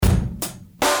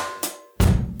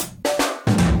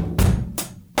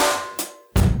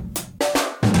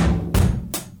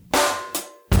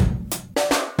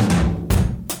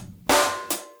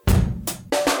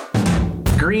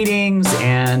Greetings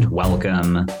and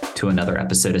welcome to another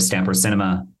episode of Stamper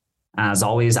Cinema. As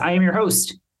always, I am your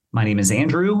host. My name is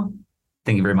Andrew.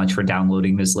 Thank you very much for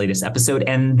downloading this latest episode.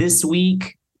 And this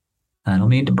week, I don't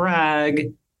mean to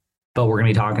brag, but we're going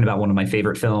to be talking about one of my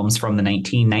favorite films from the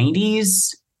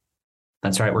 1990s.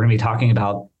 That's right. We're going to be talking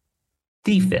about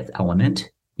The Fifth Element.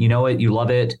 You know it, you love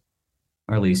it,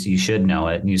 or at least you should know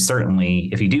it. And you certainly,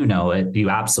 if you do know it, you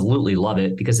absolutely love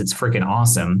it because it's freaking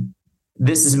awesome.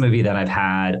 This is a movie that I've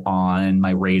had on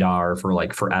my radar for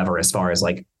like forever, as far as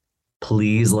like,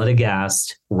 please let a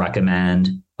guest recommend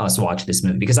us watch this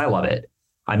movie because I love it.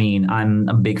 I mean, I'm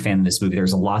a big fan of this movie.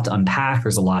 There's a lot to unpack.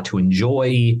 There's a lot to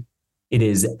enjoy. It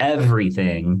is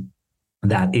everything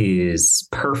that is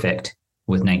perfect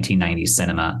with 1990s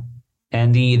cinema.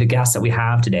 And the guest that we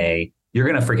have today, you're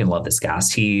going to freaking love this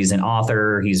guest. He's an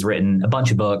author. He's written a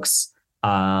bunch of books.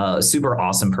 Super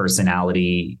awesome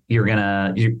personality.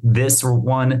 This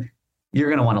one, you're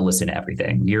going to want to listen to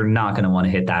everything. You're not going to want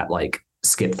to hit that like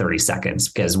skip 30 seconds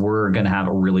because we're going to have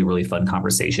a really, really fun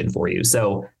conversation for you.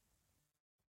 So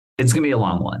it's going to be a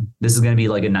long one. This is going to be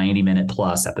like a 90-minute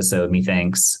plus episode,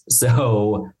 methinks.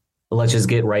 So let's just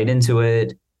get right into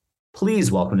it.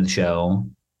 Please welcome to the show,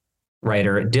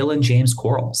 writer Dylan James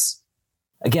Quarles.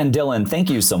 Again, Dylan, thank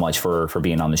you so much for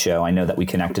being on the show. I know that we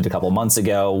connected a couple of months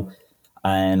ago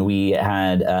and we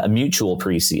had a mutual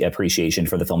appreciation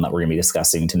for the film that we're going to be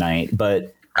discussing tonight.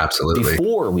 But absolutely,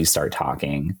 before we start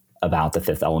talking about The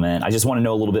Fifth Element, I just want to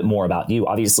know a little bit more about you.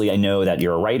 Obviously, I know that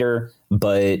you're a writer,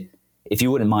 but if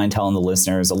you wouldn't mind telling the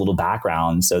listeners a little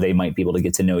background so they might be able to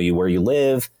get to know you, where you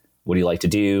live, what do you like to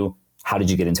do, how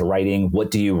did you get into writing, what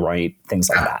do you write, things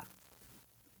like that.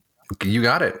 You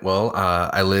got it. Well,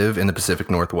 I live in the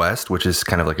Pacific Northwest, which is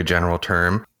kind of like a general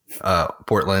term.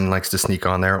 Portland likes to sneak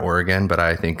on there, Oregon, but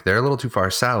I think they're a little too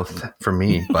far south for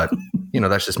me. But,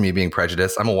 that's just me being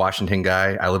prejudiced. I'm a Washington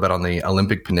guy. I live out on the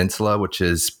Olympic Peninsula, which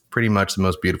is pretty much the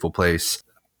most beautiful place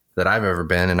that I've ever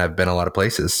been. And I've been a lot of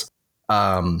places.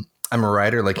 I'm a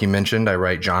writer, like you mentioned. I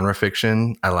write genre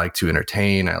fiction. I like to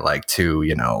entertain. I like to,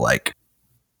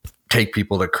 take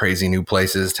people to crazy new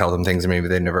places, tell them things maybe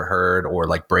they've never heard, or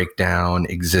like break down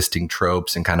existing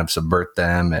tropes and kind of subvert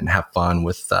them and have fun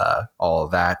with all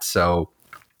of that. So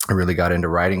I really got into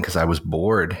writing because I was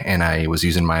bored and I was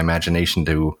using my imagination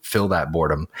to fill that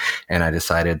boredom. And I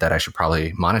decided that I should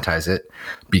probably monetize it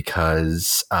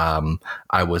because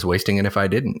I was wasting it if I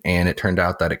didn't. And it turned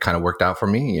out that it kind of worked out for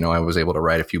me. I was able to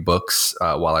write a few books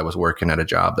while I was working at a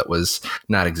job that was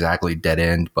not exactly dead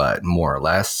end, but more or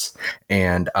less.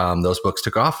 And those books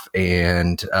took off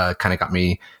and kind of got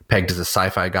me pegged as a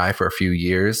sci-fi guy for a few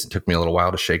years. It took me a little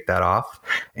while to shake that off.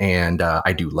 And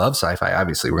I do love sci-fi.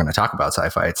 Obviously, we're going to talk about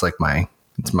sci-fi. It's like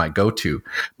it's my go-to,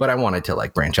 but I wanted to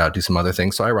like branch out, do some other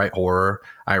things. So I write horror,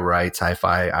 I write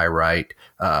sci-fi, I write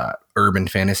urban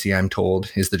fantasy, I'm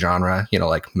told is the genre,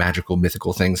 like magical,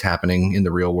 mythical things happening in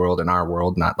the real world, in our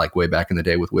world, not like way back in the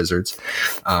day with wizards.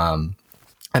 I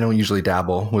don't usually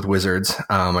dabble with wizards.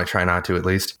 I try not to, at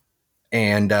least.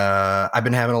 And I've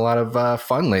been having a lot of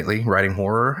fun lately writing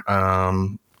horror.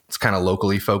 It's kind of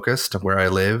locally focused where I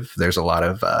live. There's a lot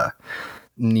of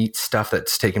neat stuff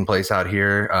that's taking place out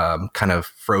here. Kind of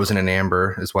frozen in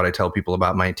amber is what I tell people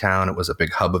about my town. It was a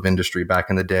big hub of industry back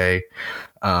in the day.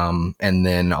 And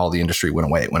then all the industry went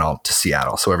away. It went all to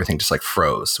Seattle. So everything just like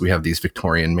froze. We have these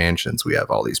Victorian mansions. We have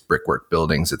all these brickwork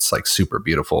buildings. It's like super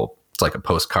beautiful. It's like a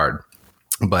postcard,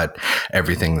 but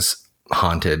everything's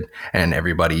haunted and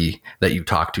everybody that you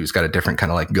talk to has got a different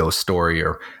kind of like ghost story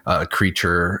or a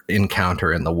creature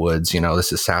encounter in the woods.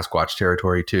 This is Sasquatch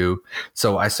territory too.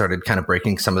 So I started kind of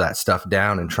breaking some of that stuff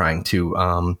down and trying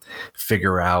to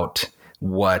figure out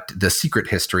what the secret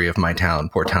history of my town,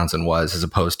 Port Townsend, was, as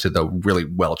opposed to the really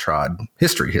well-trod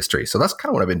history. So that's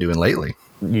kind of what I've been doing lately.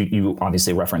 You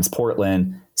obviously referenced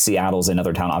Portland. Seattle's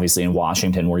another town, obviously in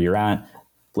Washington where you're at.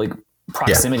 Like,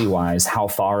 proximity wise, how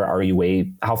far are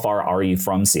you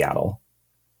from Seattle?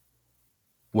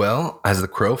 Well, as the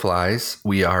crow flies,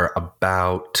 we're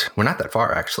not that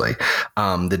far, actually.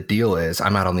 The deal is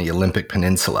I'm out on the Olympic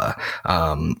Peninsula.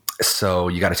 So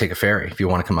you got to take a ferry if you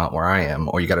want to come out where I am,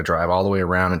 or you got to drive all the way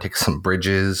around and take some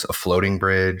bridges, a floating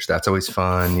bridge. That's always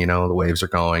fun. The waves are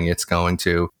going, it's going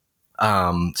to.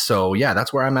 So yeah,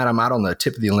 that's where I'm at. I'm out on the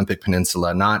tip of the Olympic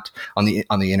Peninsula, not on the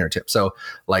inner tip. So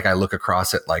like I look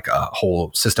across at like a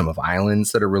whole system of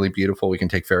islands that are really beautiful. We can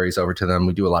take ferries over to them.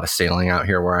 We do a lot of sailing out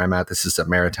here where I'm at. This is a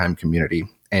maritime community.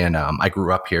 And I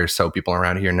grew up here, so people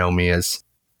around here know me as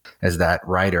that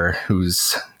writer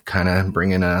who's kind of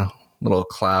bringing a little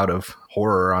cloud of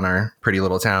horror on our pretty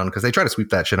little town because they try to sweep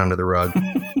that shit under the rug.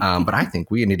 But I think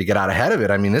we need to get out ahead of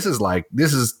it. I mean, this is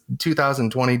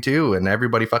 2022 and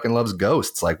everybody fucking loves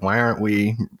ghosts. Like, why aren't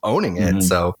we owning it? Mm-hmm.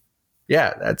 So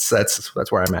yeah, that's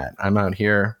where I'm at. I'm out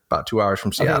here about 2 hours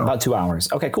from Seattle. Okay, about 2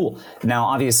 hours. Okay, cool. Now,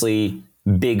 obviously,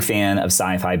 big fan of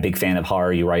sci-fi, big fan of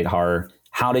horror. You write horror.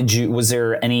 What was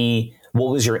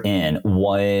your in?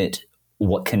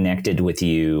 What connected with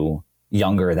you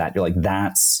younger that you're like,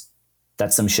 that's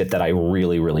some shit that I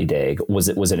really, really dig? Was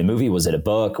it a movie? Was it a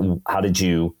book? How did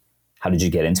you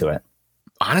get into it?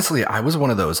 Honestly, I was one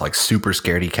of those like super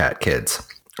scaredy cat kids.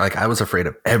 Like I was afraid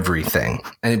of everything.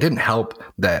 And it didn't help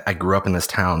that I grew up in this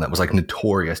town that was like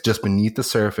notorious just beneath the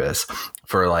surface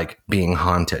for like being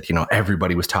haunted. You know,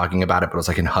 everybody was talking about it, but it was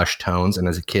like in hushed tones. And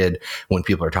as a kid, when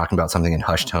people are talking about something in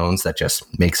hushed tones, that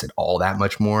just makes it all that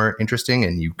much more interesting.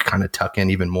 And you kind of tuck in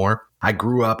even more. I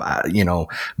grew up,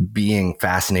 being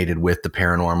fascinated with the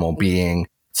paranormal, being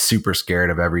super scared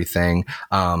of everything.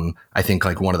 I think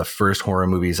like one of the first horror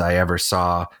movies I ever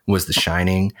saw was The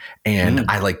Shining. And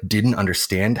I like didn't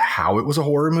understand how it was a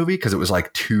horror movie because it was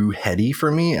like too heady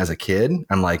for me as a kid.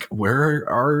 I'm like, where's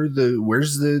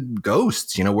the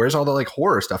ghosts? You know, where's all the like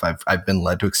horror stuff I've been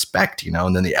led to expect, you know?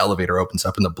 And then the elevator opens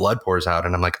up and the blood pours out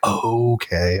and I'm like, oh,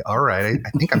 okay, all right. I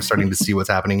think I'm starting to see what's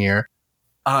happening here.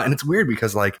 And it's weird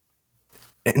because like,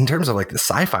 in terms of like the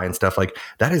sci-fi and stuff, like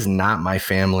that is not my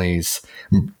family's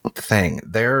thing.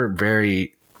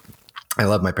 I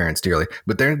love my parents dearly,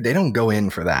 but they don't go in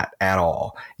for that at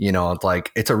all. You know, it's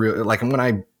like, it's a real, like when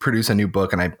I produce a new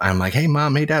book and I'm like, hey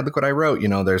mom, hey dad, look what I wrote. You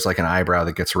know, there's like an eyebrow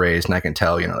that gets raised and I can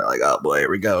tell, you know, they're like, oh boy,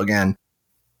 here we go again.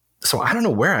 So I don't know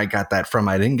where I got that from.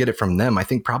 I didn't get it from them. I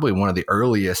think probably one of the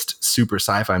earliest super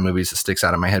sci-fi movies that sticks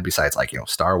out of my head besides like, you know,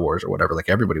 Star Wars or whatever, like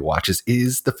everybody watches,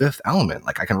 is The Fifth Element.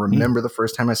 Like I can remember the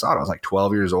first time I saw it, I was like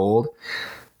 12 years old.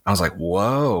 I was like,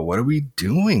 whoa, what are we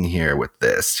doing here with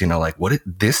this? You know, like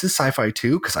this is sci-fi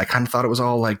too? Because I kind of thought it was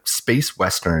all like space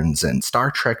westerns and Star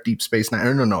Trek Deep Space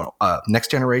Nine. No. Next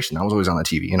Generation. I was always on the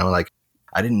TV, you know, like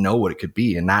I didn't know what it could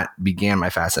be. And that began my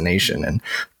fascination. And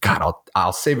God,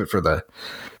 I'll save it for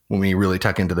when we really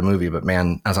tuck into the movie. But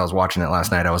man, as I was watching it last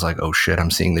night, I was like, oh shit,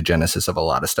 I'm seeing the genesis of a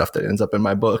lot of stuff that ends up in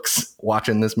my books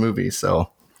watching this movie.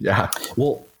 So yeah.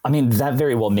 Well, I mean, that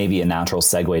very well may be a natural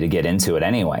segue to get into it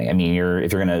anyway. I mean,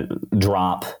 if you're going to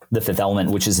drop The Fifth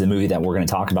Element, which is the movie that we're going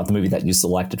to talk about, the movie that you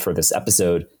selected for this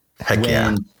episode. Heck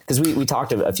yeah. Because we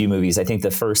talked a few movies. I think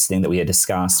the first thing that we had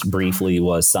discussed briefly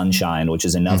was Sunshine, which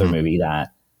is another movie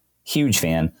that huge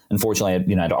fan.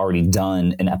 Unfortunately, I'd already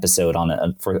done an episode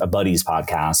on for a buddy's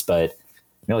podcast, but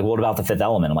you're like, what about The Fifth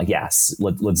Element? I'm like, yes,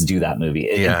 let's do that movie.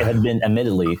 It had been,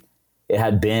 admittedly, it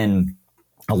had been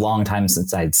a long time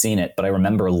since I had seen it, but I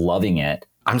remember loving it.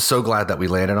 I'm so glad that we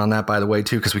landed on that, by the way,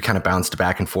 too, because we kind of bounced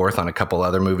back and forth on a couple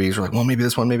other movies. We're like, well, maybe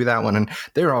this one, maybe that one. And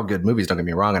they're all good movies. Don't get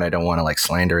me wrong. And I don't want to like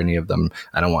slander any of them.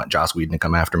 I don't want Joss Whedon to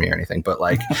come after me or anything. But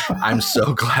like, I'm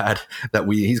so glad that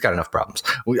he's got enough problems.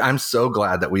 I'm so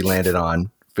glad that we landed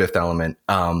on Fifth Element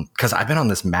because I've been on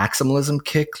this maximalism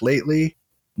kick lately,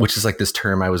 which is like this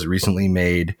term I was recently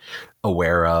made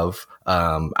aware of.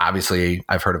 Obviously,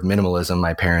 I've heard of minimalism.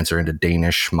 My parents are into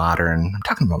Danish modern. I'm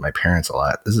talking about my parents a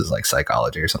lot. This is like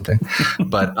psychology or something.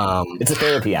 But it's a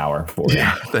therapy hour for you.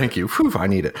 Yeah, thank you. Whew, I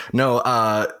need it. No,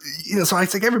 so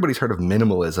it's like everybody's heard of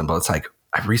minimalism, but it's like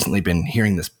I've recently been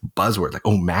hearing this buzzword like,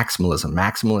 oh, maximalism,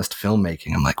 maximalist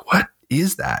filmmaking. I'm like, what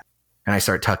is that? And I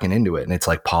start tucking into it, and it's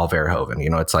like Paul Verhoeven. You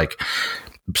know, it's like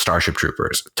Starship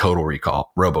Troopers, Total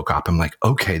Recall, RoboCop. I'm like,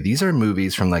 okay, these are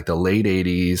movies from like the late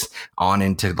 80s on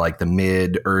into like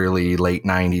the early, late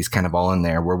 90s, kind of all in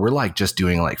there, where we're like just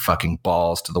doing like fucking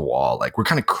balls to the wall. Like we're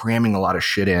kind of cramming a lot of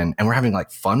shit in and we're having like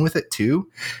fun with it too.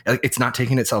 Like it's not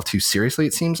taking itself too seriously,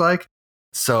 it seems like.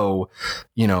 So,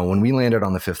 you know, when we landed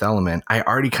on The Fifth Element, I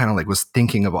already kind of like was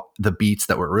thinking about the beats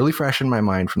that were really fresh in my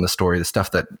mind from the story, the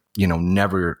stuff that, you know,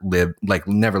 never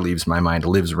leaves my mind,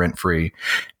 lives rent free.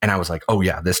 And I was like, oh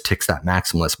yeah, this ticks that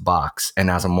maximalist box. And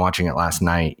as I'm watching it last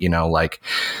night, you know, like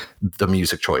the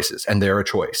music choices, and they're a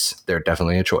choice. They're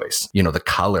definitely a choice. You know, the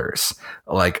colors,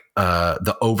 like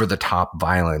the over the top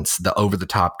violence, the over the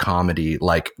top comedy,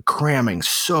 like cramming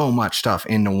so much stuff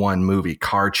into one movie,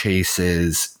 car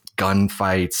chases,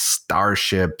 gunfights,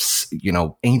 starships, you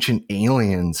know, ancient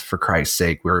aliens, for Christ's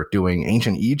sake. We're doing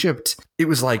ancient Egypt. It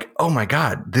was like, oh my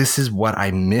God, this is what I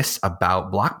miss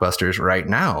about blockbusters right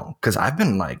now. Because I've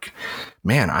been like,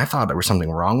 man, I thought there was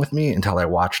something wrong with me until I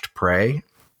watched Prey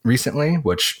recently,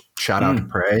 which shout out to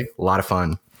Prey. A lot of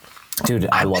fun. Dude,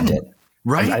 I loved it.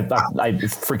 Right? I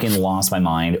freaking lost my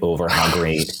mind over how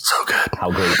great, so good. How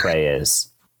great Prey is.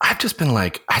 I've just been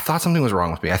like, I thought something was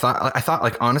wrong with me. I thought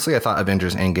like, honestly, I thought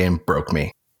Avengers Endgame broke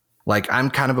me. Like, I'm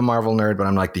kind of a Marvel nerd, but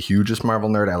I'm like the hugest Marvel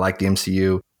nerd. I like the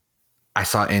MCU. I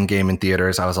saw Endgame in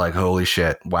theaters. I was like, holy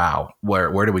shit. Wow.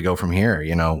 Where do we go from here?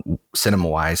 You know, cinema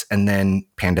wise. And then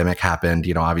pandemic happened,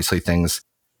 you know, obviously things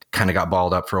kind of got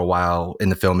balled up for a while in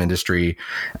the film industry.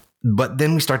 But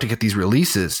then we start to get these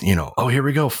releases, you know, oh, here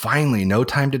we go. Finally, No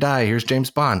Time to Die. Here's James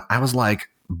Bond. I was like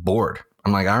bored.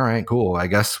 I'm like, all right, cool. I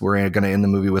guess we're going to end the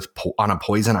movie with on a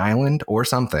poison island or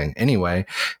something. Anyway,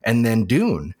 and then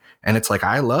Dune. And it's like,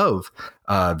 I love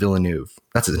Villeneuve.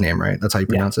 That's his name, right? That's how you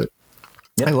pronounce it.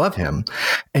 Yep. I love him.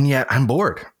 And yet I'm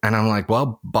bored. And I'm like,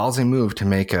 well, ballsy move to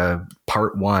make a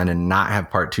part 1 and not have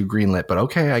part 2 greenlit. But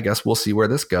okay, I guess we'll see where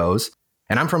this goes.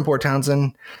 And I'm from Port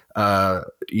Townsend.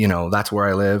 You know, that's where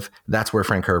I live. That's where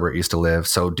Frank Herbert used to live.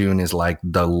 So Dune is like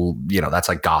that's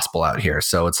like gospel out here.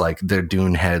 So it's like the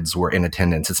Dune heads were in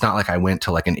attendance. It's not like I went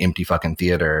to like an empty fucking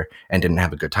theater and didn't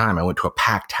have a good time. I went to a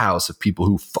packed house of people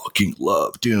who fucking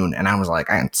love Dune. And I was like,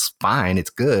 it's fine. It's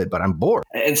good, but I'm bored.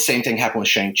 And same thing happened with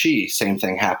Shang-Chi. Same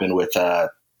thing happened with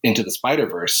Into the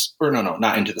Spider-Verse. Or no,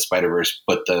 not Into the Spider-Verse,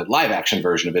 but the live action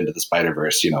version of Into the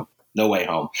Spider-Verse, you know. No Way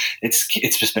Home. It's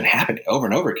just been happening over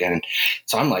and over again.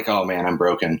 So I'm like, oh man, I'm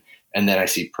broken. And then I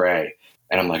see Prey,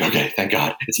 and I'm like, okay, thank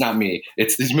God, it's not me.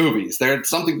 It's these movies. There's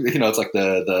something, you know. It's like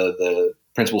the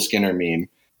Principal Skinner meme.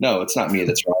 No, it's not me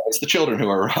that's wrong. It's the children who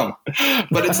are wrong.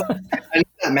 But it's like, I need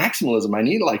that maximalism. I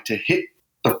need like to hit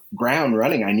the ground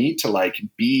running. I need to like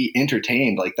be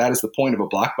entertained. Like that is the point of a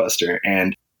blockbuster.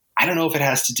 And I don't know if it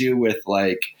has to do with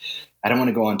like, I don't want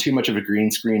to go on too much of a green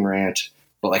screen rant.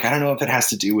 But like, I don't know if it has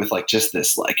to do with like just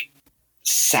this like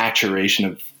saturation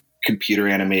of computer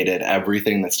animated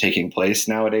everything that's taking place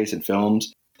nowadays in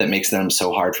films that makes them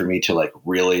so hard for me to like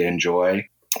really enjoy.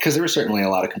 Because there was certainly a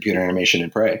lot of computer animation in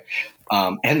Prey.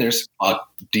 And there's a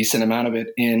decent amount of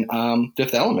it in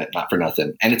Fifth Element, not for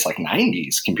nothing. And it's like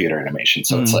 90s computer animation.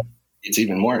 So it's like, it's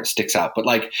even more, it sticks out. But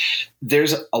like,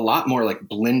 there's a lot more like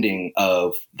blending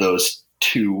of those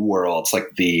two worlds,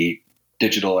 like the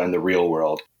digital and the real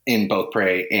world, in both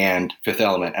Prey and Fifth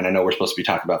Element. And I know we're supposed to be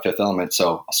talking about Fifth Element,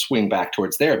 so I'll swing back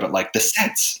towards there. But like the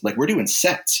sets, like we're doing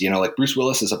sets, you know, like Bruce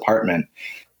Willis's apartment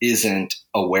isn't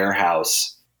a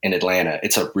warehouse in Atlanta.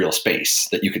 It's a real space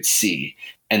that you could see.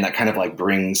 And that kind of like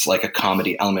brings like a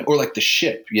comedy element, or like the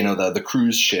ship, you know, the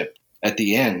cruise ship at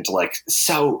the end, like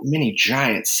so many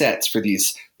giant sets for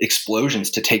these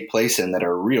explosions to take place in that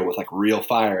are real, with like real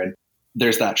fire. And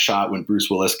there's that shot when Bruce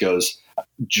Willis goes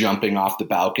jumping off the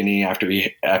balcony after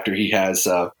he has,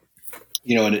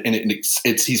 you know, and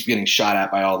he's getting shot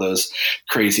at by all those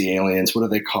crazy aliens. What are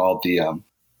they called?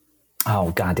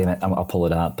 Oh, God damn it. I'll pull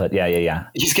it up. But yeah.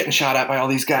 He's getting shot at by all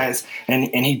these guys,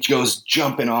 and he goes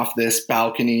jumping off this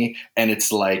balcony, and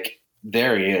it's like,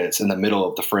 there he is in the middle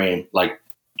of the frame, like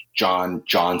John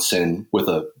Johnson with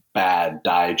a bad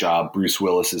dye job, Bruce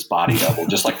Willis's body double,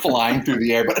 just like flying through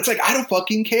the air. But it's like, I don't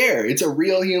fucking care. It's a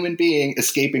real human being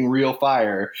escaping real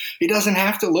fire. He doesn't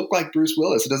have to look like Bruce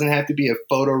Willis. It doesn't have to be a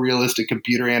photorealistic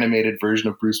computer animated version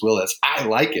of Bruce Willis. I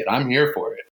like it. I'm here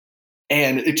for it.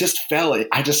 And I just fell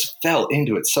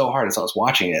into it so hard as I was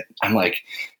watching it. I'm like,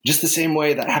 just the same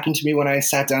way that happened to me when I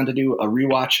sat down to do a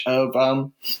rewatch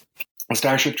of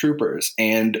Starship Troopers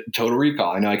and Total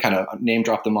Recall. I know I kind of name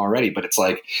dropped them already, but it's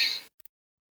like,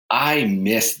 I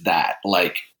miss that.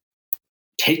 Like,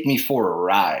 take me for a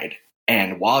ride.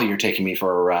 And while you're taking me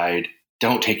for a ride,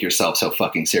 don't take yourself so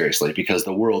fucking seriously, because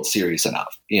the world's serious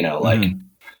enough, you know, like,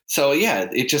 so yeah,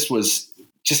 it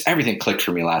just everything clicked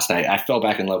for me last night. I fell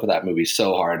back in love with that movie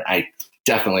so hard. I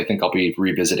definitely think I'll be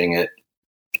revisiting it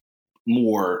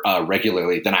more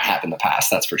regularly than I have in the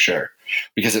past. That's for sure.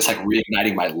 Because it's like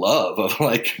reigniting my love of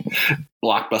like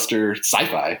blockbuster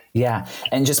sci-fi. Yeah.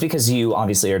 And just because you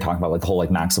obviously are talking about like the whole like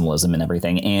maximalism and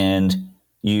everything, and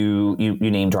you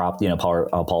name dropped, you know,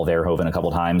 Paul Verhoeven a couple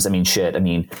of times. I mean,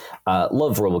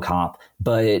 love RoboCop,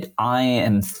 but I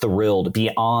am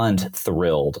beyond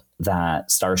thrilled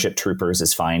that Starship Troopers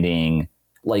is finding,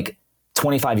 like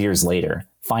 25 years later,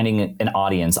 finding an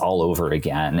audience all over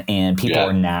again. And people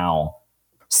are now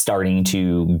starting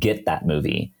to get that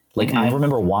movie. Like, I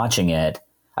remember watching it.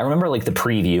 I remember like the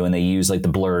preview, and they use like the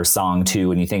Blur song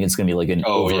too, and you think it's going to be like an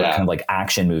kind of like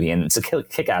action movie, and it's a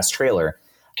kick-ass trailer.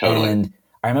 Totally. And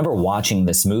I remember watching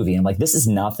this movie, and I'm like, this is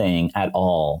nothing at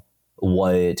all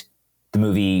what the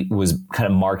movie was kind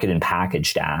of marketed and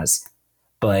packaged as.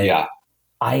 But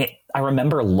I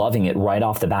remember loving it right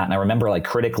off the bat, and I remember like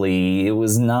critically, it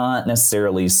was not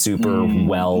necessarily super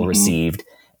well received,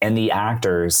 and the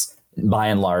actors by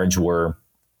and large were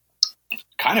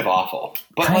kind of awful.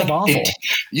 But kind of awful.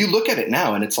 You look at it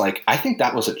now and it's like, I think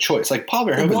that was a choice. Like Paul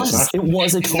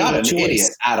Verhoeven he's not an idiot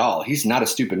at all. He's not a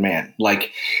stupid man.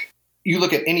 Like you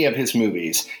look at any of his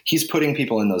movies, he's putting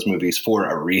people in those movies for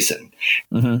a reason.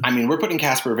 Mm-hmm. I mean, we're putting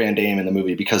Casper Van Diem in the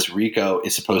movie because Rico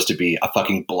is supposed to be a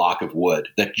fucking block of wood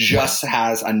that just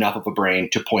has enough of a brain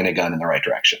to point a gun in the right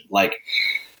direction. Like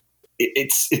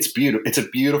it's beautiful. It's a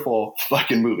beautiful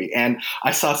fucking movie. And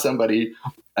I saw somebody,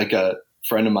 like a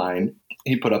friend of mine,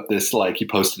 he put up this, like, he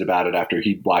posted about it after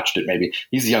he watched it. Maybe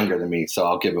he's younger than me, so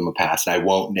I'll give him a pass. And I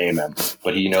won't name him,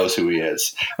 but he knows who he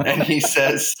is. And he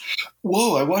says,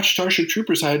 "Whoa, I watched Starship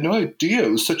Troopers. I had no idea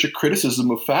it was such a criticism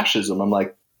of fascism." I'm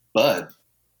like, bud,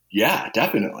 yeah,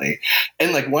 definitely.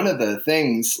 And like one of the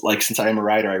things, like, since I am a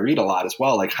writer, I read a lot as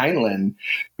well. Like Heinlein,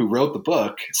 who wrote the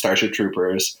book Starship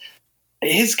Troopers,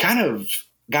 he's kind of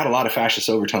got a lot of fascist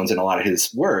overtones in a lot of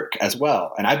his work as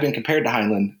well. And I've been compared to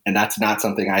Heinlein, and that's not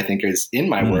something I think is in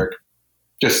my work.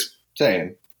 Just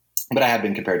saying. But I have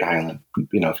been compared to Heinlein.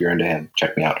 You know, if you're into him,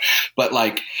 check me out. But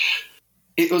like,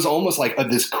 it was almost like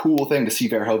this cool thing to see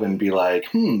Verhoeven be like,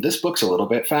 this book's a little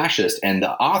bit fascist. And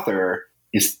the author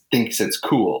thinks it's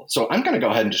cool. So I'm going to go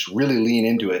ahead and just really lean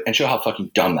into it and show how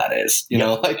fucking dumb that is. You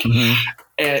know, like,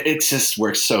 and it just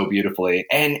works so beautifully.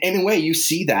 And in a way, you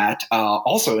see that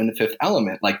also in The Fifth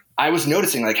Element. Like, I was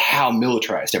noticing like how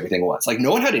militarized everything was. Like,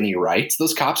 no one had any rights.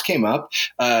 Those cops came up,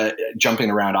 jumping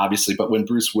around, obviously. But when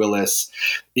Bruce Willis,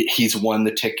 he's won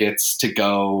the tickets to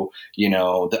go, you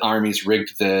know, the army's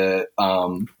rigged the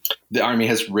army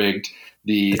has rigged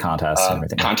the contest,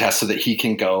 contest so that he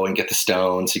can go and get the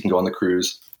stones. He can go on the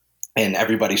cruise, and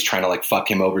everybody's trying to like fuck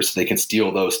him over so they can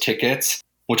steal those tickets,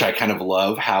 which I kind of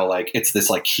love how like it's this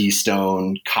like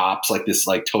Keystone Cops, like this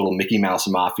like total Mickey Mouse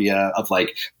mafia of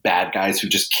like bad guys who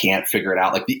just can't figure it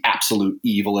out. Like the absolute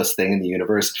evilest thing in the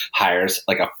universe hires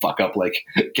like a fuck up like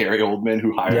Gary Oldman,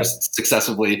 who hires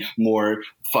successively more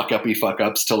fuck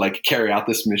ups to like carry out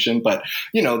this mission. But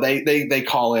you know, they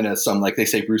call in some, like they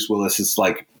say Bruce Willis is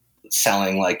like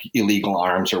selling like illegal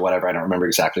arms or whatever. I don't remember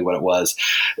exactly what it was.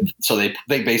 So they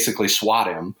basically swat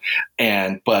him.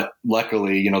 But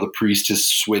luckily, you know, the priest has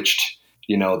switched,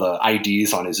 you know, the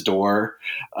IDs on his door.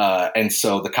 And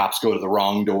so the cops go to the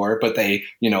wrong door, but they,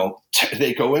 you know,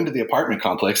 they go into the apartment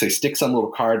complex, they stick some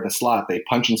little card in the slot, they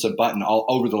punch in some button all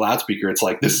over the loudspeaker. It's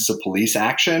like, this is a police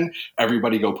action.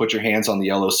 Everybody go put your hands on the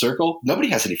yellow circle. Nobody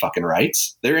has any fucking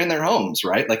rights. They're in their homes,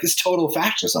 right? Like, it's total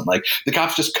fascism. Like, the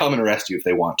cops just come and arrest you if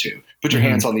they want to. Put your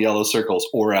hands on the yellow circles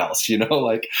or else, you know,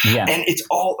 like, and it's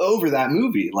all over that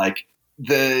movie. Like,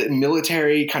 the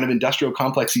military kind of industrial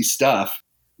complexy stuff,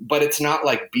 but it's not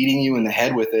like beating you in the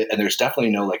head with it. And there's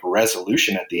definitely no like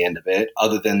resolution at the end of it,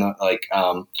 other than like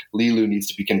Lilu needs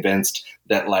to be convinced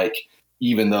that like,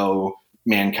 even though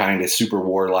mankind is super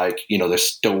warlike, you know, they're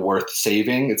still worth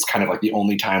saving. It's kind of like the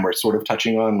only time where it's sort of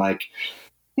touching on like,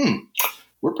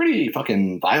 we're pretty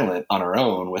fucking violent on our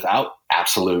own without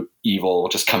absolute evil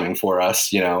just coming for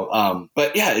us, you know?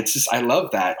 But yeah, it's just, I love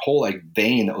that whole like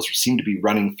vein that seemed to be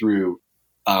running through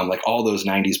like all those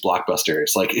 90s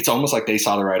blockbusters. Like, it's almost like they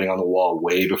saw the writing on the wall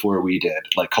way before we did,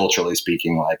 like culturally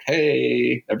speaking, like,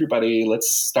 hey, everybody, let's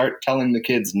start telling the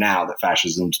kids now that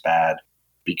fascism's bad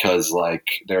because like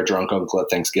their drunk uncle at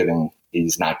Thanksgiving,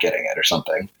 he's not getting it or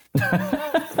something.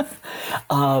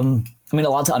 I mean, a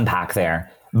lot to unpack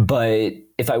there, but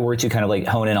if I were to kind of like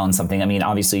hone in on something, I mean,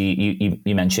 obviously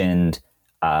you mentioned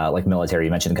like military,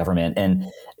 you mentioned government, and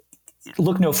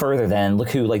look no further than look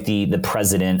who like the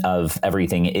president of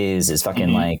everything is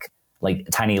fucking like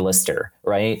Tiny Lister,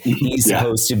 right? He's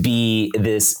supposed to be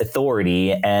this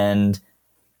authority, and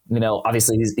you know,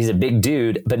 obviously he's a big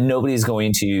dude, but nobody's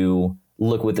going to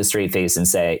look with a straight face and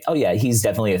say, oh yeah, he's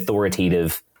definitely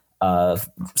authoritative,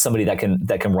 somebody that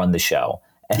can run the show.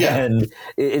 And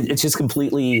it's just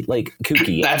completely like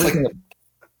kooky.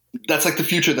 That's like the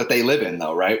future that they live in,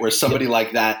 though, right? Where somebody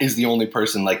like that is the only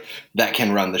person like that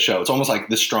can run the show. It's almost like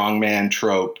the strongman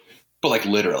trope, but like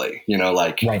literally, you know,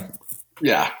 like, like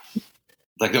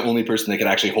the only person that could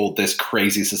actually hold this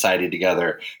crazy society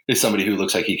together is somebody who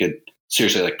looks like he could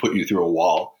seriously like put you through a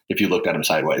wall if you looked at him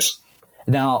sideways.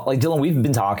 Now, like Dylan, we've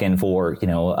been talking for,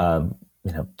 10,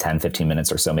 15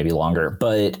 minutes or so, maybe longer,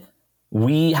 but I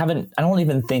don't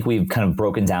even think we've kind of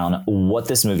broken down what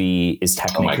this movie is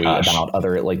technically about.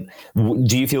 Other, like,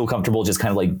 do you feel comfortable just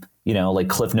kind of like, you know, like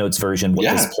Cliff Notes version, what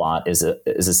this plot is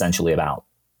essentially about?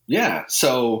 Yeah.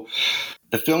 So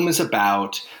the film is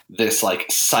about this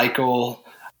like cycle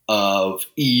of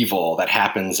evil that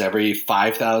happens every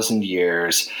 5,000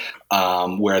 years,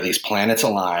 where these planets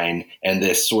align, and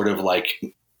this sort of like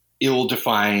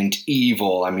ill-defined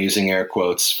evil, I'm using air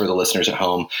quotes for the listeners at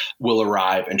home, will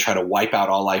arrive and try to wipe out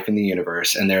all life in the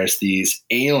universe. And there's these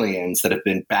aliens that have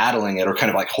been battling it or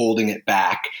kind of like holding it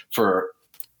back for,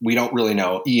 we don't really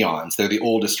know, eons. They're the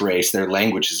oldest race. Their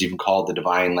language is even called the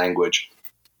divine language.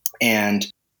 And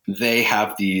they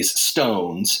have these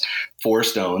stones, 4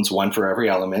 stones, one for every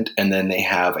element. And then they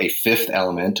have a 5th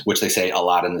element, which they say a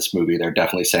lot in this movie. They're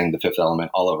definitely saying the 5th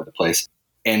element all over the place.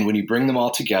 And when you bring them all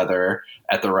together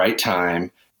at the right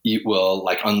time, you will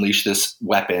like unleash this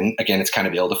weapon. Again, it's kind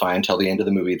of ill-defined until the end of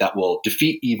the movie that will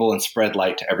defeat evil and spread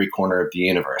light to every corner of the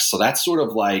universe. So that's sort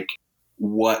of like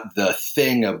what the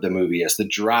thing of the movie is, the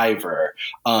driver.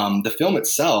 The film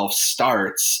itself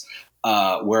starts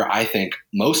where I think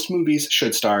most movies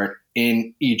should start,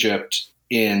 in Egypt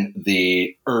in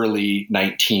the early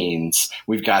 19s.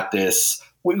 We've got this.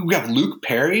 We have Luke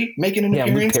Perry making an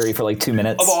appearance. Luke Perry for like 2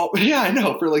 minutes. Yeah, I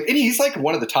know. And he's like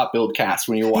one of the top billed casts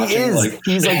when you're watching.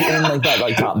 He's like in like that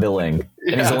like top billing,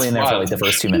 and he's only in there for like the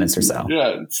first 2 minutes or so.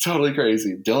 Yeah, it's totally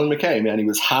crazy. Dylan McKay, man, he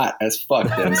was hot as fuck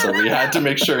then, so we had to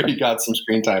make sure he got some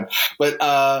screen time. But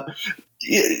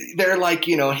they're like,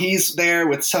 he's there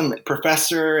with some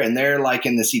professor, and they're like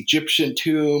in this Egyptian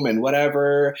tomb and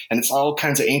whatever, and it's all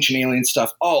kinds of ancient alien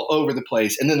stuff all over the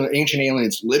place. And then the ancient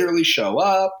aliens literally show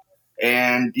up.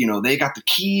 And, they got the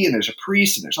key, and there's a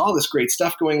priest, and there's all this great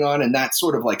stuff going on. And that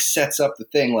sort of like sets up the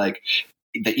thing, like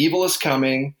the evil is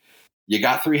coming. You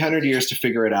got 300 years to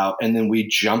figure it out. And then we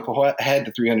jump ahead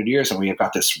to 300 years and we have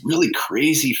got this really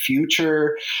crazy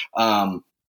future,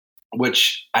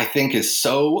 which I think is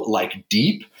so like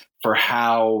deep for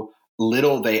how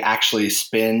little they actually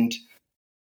spend,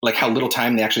 like how little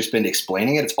time they actually spend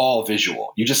explaining it. It's all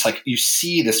visual. You just like, you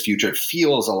see this future. It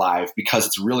feels alive because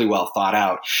it's really well thought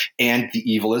out. And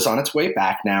the evil is on its way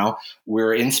back now.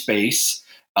 We're in space.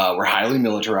 We're highly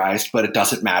militarized, but it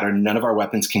doesn't matter. None of our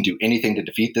weapons can do anything to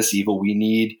defeat this evil. We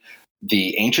need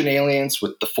the ancient aliens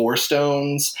with the 4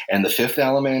 stones and the 5th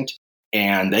element.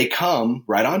 And they come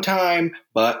right on time,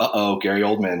 but Gary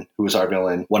Oldman, who is our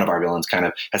villain, one of our villains kind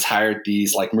of, has hired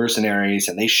these like mercenaries,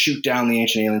 and they shoot down the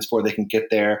ancient aliens before they can get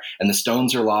there, and the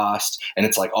stones are lost, and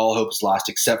it's like all hope is lost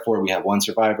except for we have one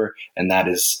survivor, and that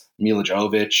is Mila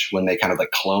Jovovich, when they kind of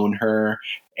like clone her.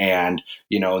 And,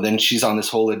 then she's on this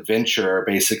whole adventure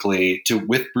basically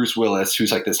with Bruce Willis,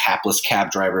 who's like this hapless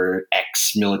cab driver,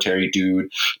 ex-military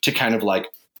dude, to kind of like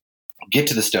get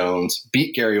to the stones,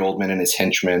 beat Gary Oldman and his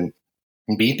henchmen,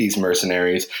 beat these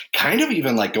mercenaries, kind of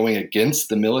even like going against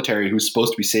the military who's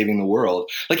supposed to be saving the world.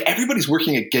 Like everybody's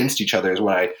working against each other is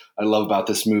what I love about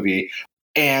this movie.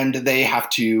 And they have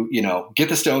to, get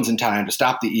the stones in time to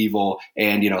stop the evil.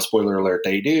 And, spoiler alert,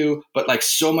 they do. But like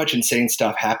so much insane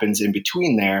stuff happens in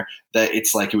between there that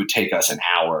it's like it would take us an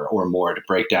hour or more to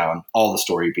break down all the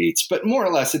story beats. But more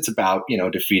or less, it's about,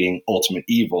 defeating ultimate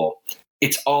evil.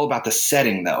 It's all about the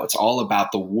setting, though. It's all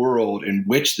about the world in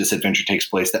which this adventure takes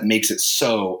place that makes it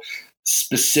so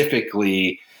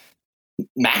specifically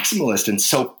maximalist and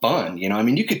so fun.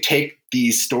 You could take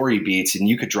these story beats and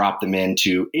you could drop them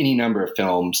into any number of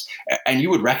films and you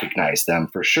would recognize them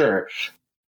for sure.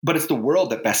 But it's the world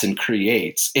that Besson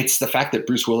creates. It's the fact that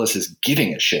Bruce Willis is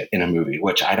giving a shit in a movie,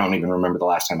 which I don't even remember the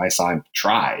last time I saw him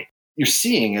try. You're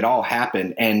seeing it all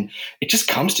happen, and it just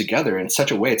comes together in such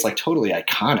a way. It's like totally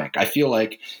iconic. I feel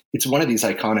like it's one of these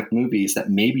iconic movies that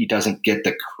maybe doesn't get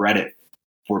the credit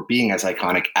for being as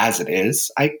iconic as it is,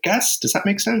 I guess. Does that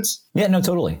make sense? Yeah, no,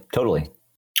 totally.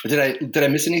 Did I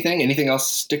miss anything? Anything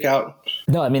else stick out?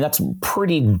 No, I mean, that's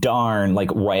pretty darn like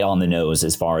right on the nose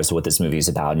as far as what this movie is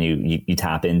about. And you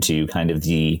tap into kind of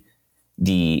the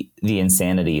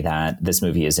insanity that this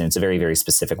movie is in. It's a very, very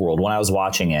specific world. When I was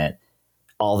watching it,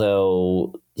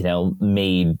 although,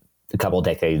 made a couple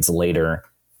decades later,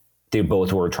 they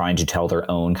both were trying to tell their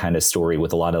own kind of story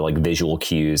with a lot of like visual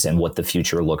cues and what the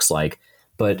future looks like.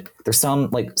 But there's some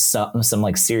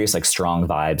serious, like strong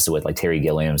vibes with like Terry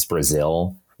Gilliam's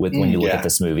Brazil with when you look at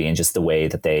this movie and just the way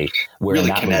that they were really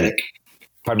in that kinetic. Movie.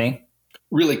 Pardon me?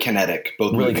 Really kinetic.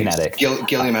 Both really movies. Kinetic.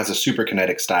 Gilliam has a super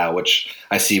kinetic style, which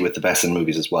I see with the Besson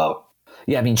movies as well.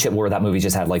 Yeah, I mean, shit, where that movie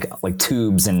just had like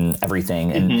tubes and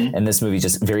everything, and this movie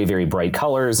just very, very bright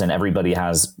colors, and everybody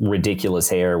has ridiculous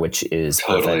hair, which is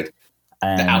perfect.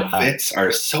 And the outfits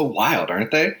are so wild,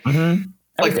 aren't they? Mm-hmm.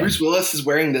 Like Bruce Willis is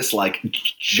wearing this like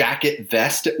jacket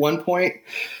vest at one point.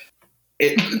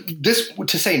 This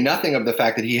to say nothing of the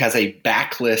fact that he has a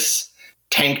backless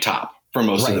tank top for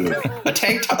most of the movie. A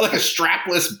tank top, like a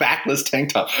strapless, backless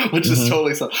tank top, which is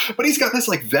totally so. But he's got this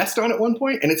like vest on at one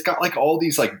point, and it's got like all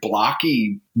these like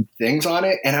blocky things on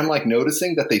it. And I'm like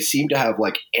noticing that they seem to have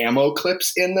like ammo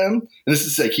clips in them. And this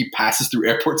is like he passes through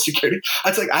airport security. I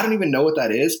was like, I don't even know what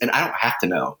that is, and I don't have to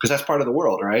know because that's part of the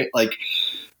world, right? Like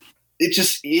it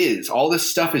just is. All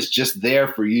this stuff is just there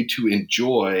for you to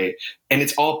enjoy, and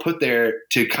it's all put there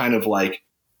to kind of like.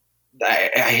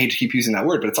 I hate to keep using that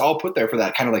word, but it's all put there for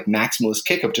that kind of like maximalist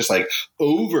kick of just like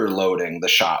overloading the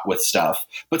shot with stuff,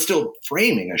 but still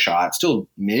framing a shot, still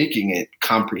making it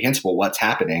comprehensible what's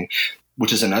happening,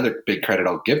 which is another big credit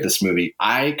I'll give this movie.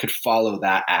 I could follow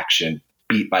that action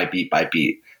beat by beat by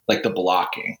beat, like the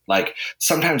blocking. Like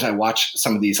sometimes I watch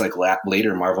some of these like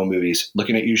later Marvel movies,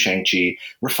 looking at you, Shang-Chi,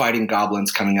 we're fighting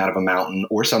goblins coming out of a mountain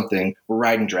or something. We're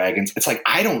riding dragons. It's like,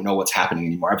 I don't know what's happening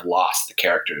anymore. I've lost the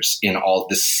characters in all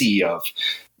the sea of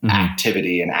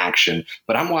activity and action,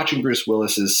 but I'm watching Bruce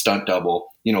Willis's stunt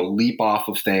double, leap off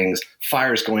of things,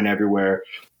 fires going everywhere.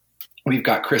 We've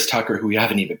got Chris Tucker, who we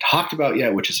haven't even talked about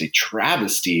yet, which is a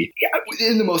travesty,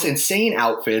 in the most insane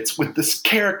outfits with this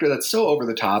character that's so over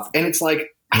the top. And it's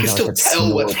like, I can still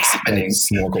tell what's happening.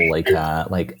 Snorkel like yeah,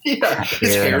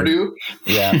 his hairdo.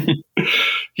 Yeah.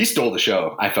 He stole the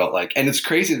show, I felt like. And it's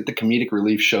crazy that the comedic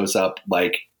relief shows up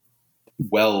like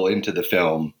well into the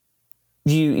film.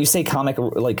 You say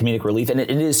comedic relief, and it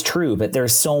is true, but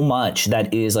there's so much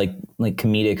that is like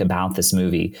comedic about this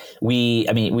movie. We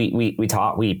kind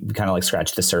of like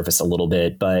scratched the surface a little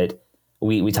bit, but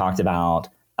we talked about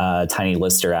Tiny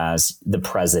Lister as the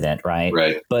president, right?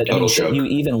 Right. But you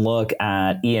even look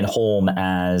at Ian Holm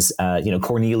as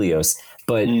Cornelius,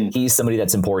 but he's somebody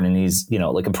that's important, and he's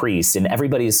like a priest, and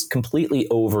everybody's completely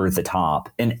over the top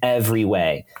in every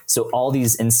way. So all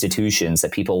these institutions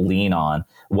that people lean on,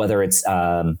 whether it's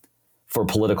for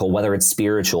political, whether it's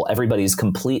spiritual, everybody's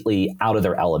completely out of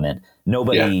their element.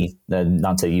 Nobody,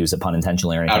 not to use a pun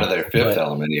intentionally or anything, out of their fifth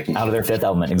element, even. Out of their fifth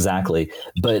element, exactly.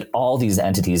 But all these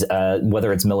entities,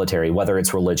 whether it's military, whether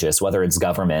it's religious, whether it's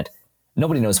government,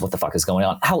 nobody knows what the fuck is going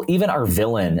on. Hell, even our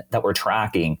villain that we're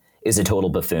tracking is a total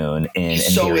buffoon in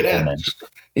so Gary Oldman.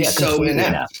 He's so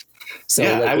inept. So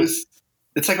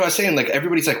it's like I was saying, like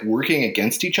everybody's like working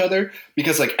against each other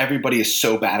because like everybody is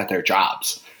so bad at their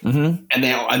jobs. Mm-hmm. And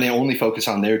they only focus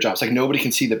on their jobs. Like nobody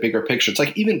can see the bigger picture. It's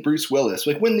like even Bruce Willis,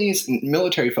 like when these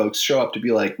military folks show up to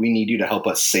be like, we need you to help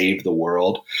us save the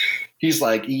world. He's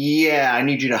like, yeah, I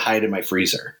need you to hide in my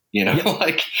freezer.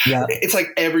 It's like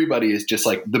everybody is just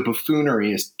like the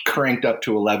buffoonery is cranked up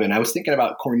to 11. I was thinking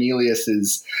about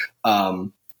Cornelius's,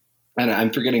 and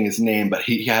I'm forgetting his name, but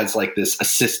he has like this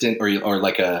assistant or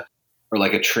like a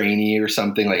trainee or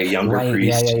something, like a younger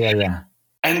priest. Yeah.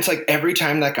 And it's like every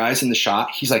time that guy's in the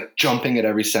shot, he's like jumping at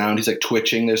every sound. He's like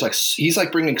twitching. He's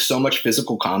like bringing so much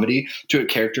physical comedy to a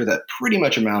character that pretty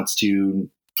much amounts to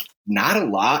not a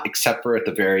lot, except for at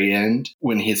the very end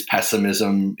when his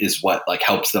pessimism is what like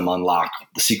helps them unlock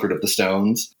the secret of the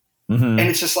stones. Mm-hmm. And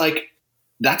it's just like,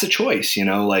 that's a choice,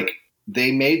 like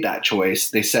they made that choice.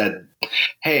 They said,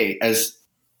 hey, as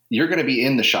you're going to be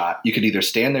in the shot, you could either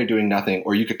stand there doing nothing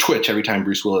or you could twitch every time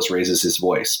Bruce Willis raises his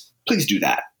voice. Please do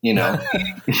that,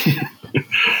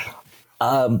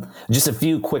 Just a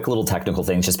few quick little technical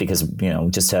things, just because,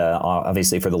 just to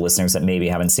obviously for the listeners that maybe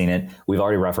haven't seen it, we've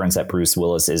already referenced that Bruce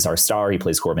Willis is our star. He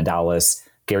plays Corbin Dallas.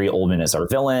 Gary Oldman is our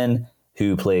villain,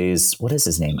 who plays, what is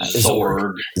his name?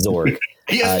 Zorg.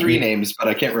 He has three names, but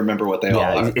I can't remember what they all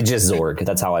are. It's just Zorg.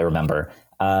 That's how I remember.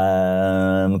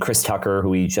 Chris Tucker, who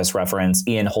we just referenced.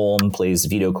 Ian Holm plays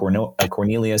Vito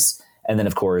Cornelius. And then,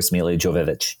 of course, Milla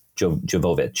Jovovich.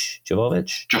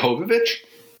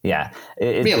 Yeah.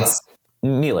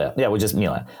 Milla. Yeah, just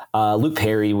Milla. Luke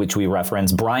Perry, which we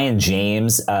referenced. Brian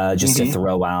James, to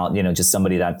throw out, just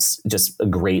somebody that's just a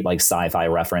great like sci-fi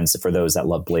reference for those that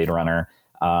love Blade Runner.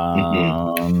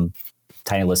 Tiny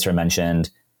Lister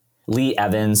mentioned. Lee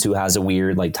Evans, who has a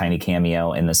weird like tiny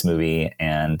cameo in this movie.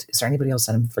 And is there anybody else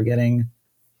that I'm forgetting?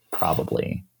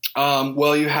 Probably.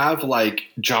 Well, you have like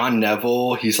John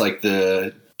Neville. He's like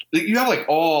you have like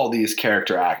all these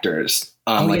character actors,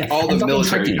 all the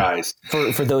military Tricky. Guys.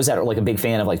 For those that are like a big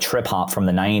fan of like trip hop from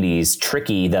the 90s,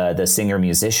 Tricky, the singer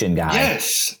musician guy.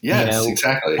 Yes,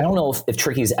 exactly. I don't know if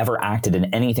Tricky's ever acted in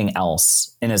anything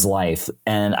else in his life.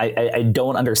 And I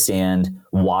don't understand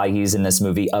why he's in this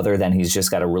movie other than he's just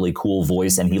got a really cool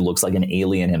voice and he looks like an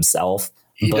alien himself.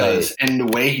 He does. And the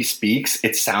way he speaks,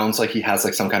 it sounds like he has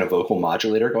like some kind of vocal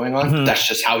modulator going on. Mm-hmm. That's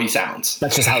just how he sounds.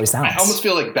 I almost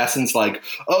feel like Besson's like,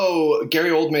 oh, Gary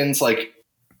Oldman's like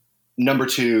number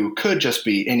 2 could just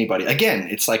be anybody. Again,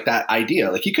 it's like that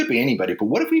idea, like he could be anybody, but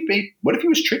what if he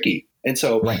was tricky? And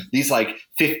so these like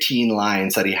 15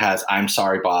 lines that he has, I'm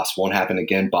sorry, boss, won't happen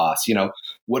again, boss. You know,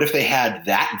 what if they had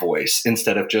that voice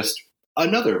instead of just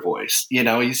another voice? You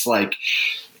know, he's like,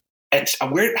 how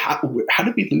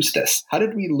did we lose this? How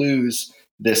did we lose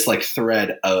this like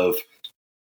thread of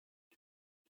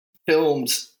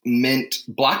films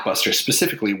blockbusters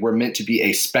specifically were meant to be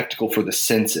a spectacle for the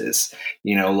senses?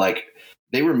 You know, like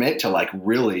they were meant to like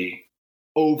really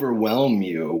overwhelm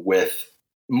you with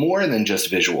more than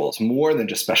just visuals, more than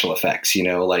just special effects, you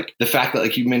know, like the fact that,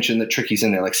 like you mentioned, that Tricky's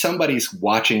in there, like somebody's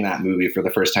watching that movie for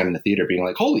the first time in the theater being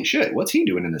like, holy shit, what's he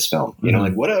doing in this film? You know,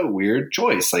 like what a weird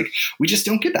choice. Like we just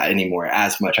don't get that anymore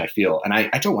as much, I feel. And I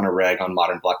don't want to rag on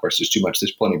modern blockbusters too much.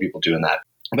 There's plenty of people doing that.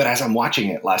 But as I'm watching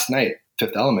it last night,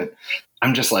 Fifth Element,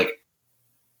 I'm just like,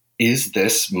 is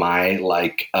this my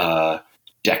like,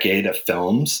 decade of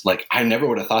films? Like I never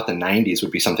would have thought the 90s would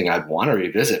be something I'd want to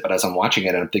revisit, but as I'm watching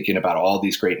it and I'm thinking about all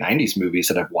these great 90s movies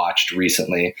that I've watched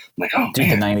recently, I'm like, oh dude,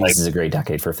 man, the 90s like, is a great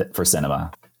decade for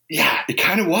cinema. Yeah, it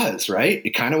kind of was, right?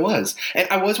 It kind of was. And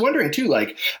I was wondering too,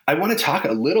 like, I want to talk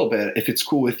a little bit, if it's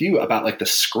cool with you, about like the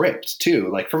script too,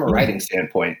 like from a writing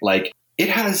standpoint. Like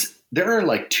there are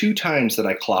like 2 times that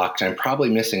I clocked, I'm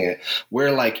probably missing it,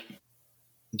 where like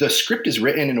the script is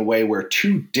written in a way where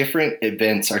 2 different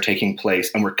events are taking place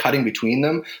and we're cutting between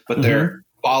them, but they're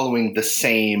following the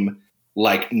same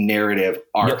like narrative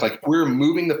arc. Yep. Like we're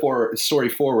moving the story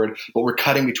forward, but we're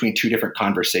cutting between 2 different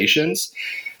conversations.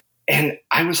 And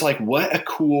I was like, what a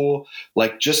cool,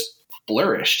 like just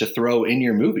flourish to throw in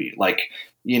your movie. Like,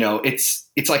 you know,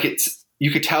 you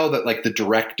could tell that like the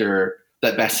director,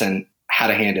 that Besson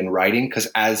had a hand in writing, because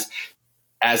as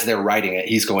they're writing it,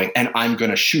 he's going, and I'm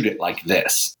going to shoot it like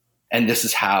this. And this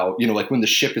is how, you know, like when the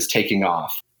ship is taking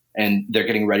off and they're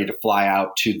getting ready to fly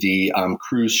out to the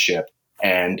cruise ship,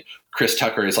 and Chris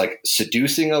Tucker is like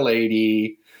seducing a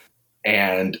lady,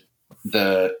 and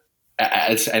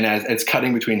it's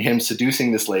cutting between him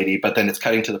seducing this lady, but then it's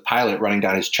cutting to the pilot running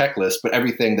down his checklist. But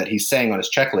everything that he's saying on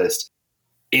his checklist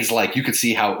is like, you could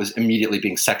see how it was immediately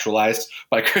being sexualized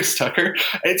by Chris Tucker.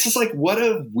 It's just like, what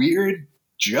a weird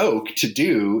joke to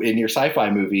do in your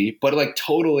sci-fi movie, but like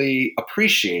totally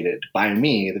appreciated by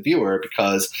me, the viewer,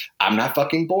 because I'm not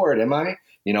fucking bored, am I?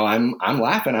 You know, I'm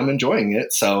laughing, I'm enjoying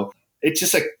it. So it's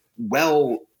just a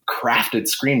well-crafted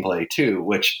screenplay too,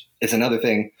 which is another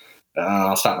thing.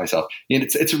 I'll stop myself.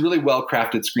 It's a really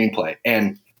well-crafted screenplay,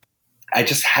 and I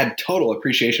just had total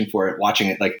appreciation for it watching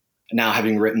it. Like now,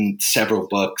 having written several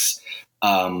books,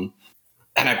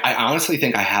 and I honestly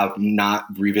think I have not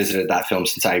revisited that film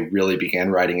since I really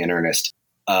began writing in earnest.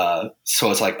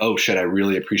 So it's like, oh shit, I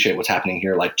really appreciate what's happening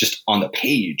here, like just on the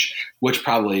page, which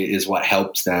probably is what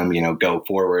helps them, you know, go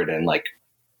forward and like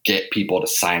get people to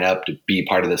sign up to be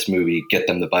part of this movie, get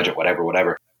them the budget, whatever.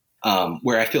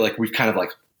 Where I feel like we've kind of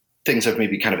like, things have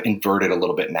maybe kind of inverted a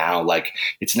little bit now. Like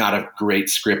it's not a great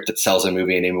script that sells a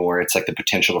movie anymore. It's like the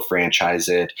potential to franchise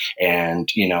it, and,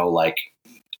 you know, like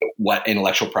what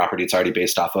intellectual property it's already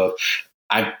based off of.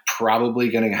 I'm probably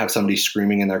going to have somebody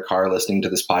screaming in their car listening to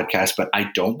this podcast, but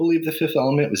I don't believe The Fifth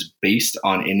Element was based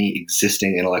on any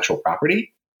existing intellectual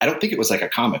property. I don't think it was like a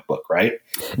comic book, right?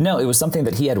 No, it was something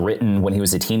that he had written when he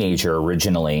was a teenager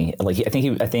originally. Like I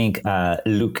think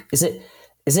Luc, is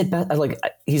it like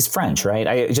he's French, right?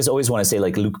 I just always want to say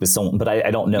like Luc Besson, but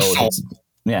I don't know.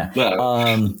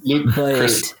 Luc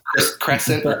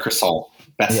Crescent or Crescent.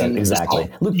 Besson, yeah, exactly.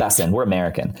 Besson. Luc Besson. We're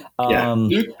American.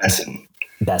 Luc Besson.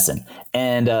 Besson.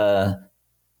 And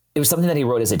it was something that he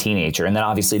wrote as a teenager. And then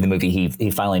obviously the movie, he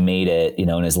finally made it, you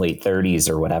know, in his late 30s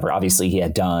or whatever. Obviously he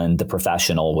had done The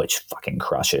Professional, which fucking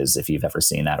crushes. If you've ever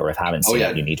seen that, or if haven't seen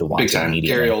it, you need to watch it immediately.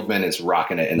 Gary Oldman is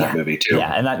rocking it in that movie too.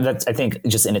 Yeah. And that's, I think,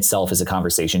 just in itself is a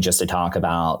conversation just to talk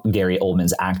about Gary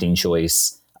Oldman's acting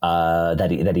choice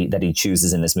that he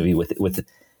chooses in this movie with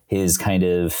his kind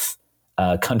of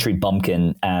country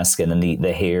bumpkin-esque, and then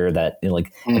the hair that,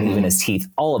 like, and even his teeth,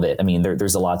 all of it. I mean,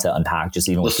 there's a lot to unpack just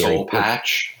even with the Gary. Soul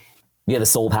patch. Yeah, the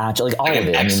soul patch, like all of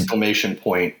it. Exclamation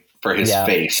point for his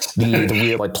face. the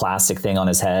weird like plastic thing on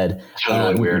his head.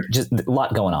 Totally weird. Just a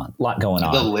lot going on.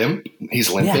 The limp.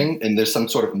 He's limping, and there's some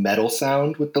sort of metal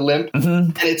sound with the limp.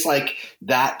 Mm-hmm. And it's like,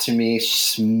 that to me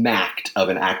smacked of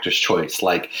an actor's choice.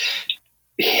 Like,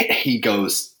 he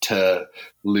goes to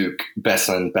Luc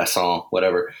Besson,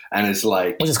 whatever, and is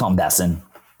like, we'll just call him Besson.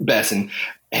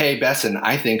 Hey, Besson,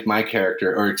 I think my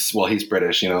character, he's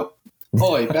British, you know.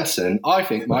 Oi, Besson, I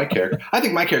think my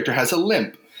character has a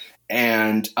limp.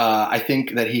 And I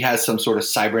think that he has some sort of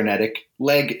cybernetic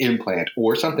leg implant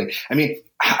or something. I mean,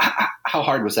 how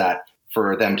hard was that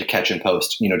for them to catch and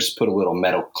post. Just put a little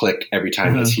metal click every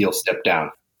time his heel stepped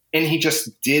down. And he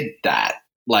just did that.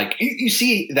 Like, you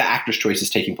see the actor's choices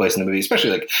taking place in the movie,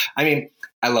 especially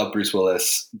I love Bruce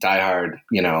Willis, Die Hard,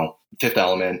 Fifth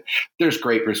Element. There's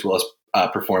great Bruce Willis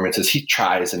performances. He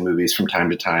tries in movies from time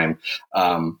to time.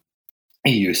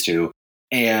 He used to.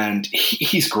 And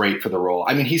he's great for the role.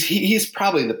 I mean, he's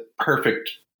probably the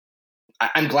perfect.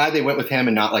 I'm glad they went with him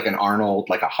and not like an Arnold,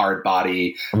 like a hard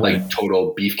body, like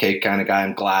total beefcake kind of guy.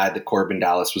 I'm glad that Corbin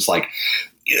Dallas was like,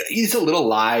 he's a little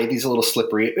lithe, he's a little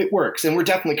slippery. It works. And we're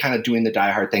definitely kind of doing the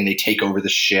Die Hard thing. They take over the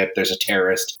ship. There's a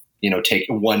terrorist, take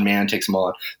one man takes them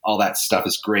all that stuff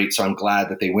is great. So I'm glad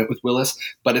that they went with Willis,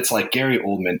 but it's like Gary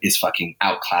Oldman is fucking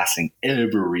outclassing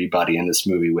everybody in this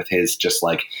movie with his just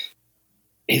like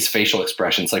his facial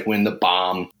expressions. Like when the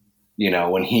bomb,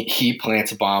 when he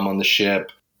plants a bomb on the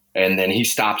ship, and then he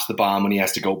stops the bomb when he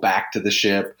has to go back to the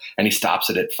ship, and he stops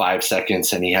it at 5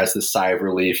 seconds, and he has this sigh of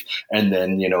relief. And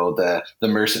then, the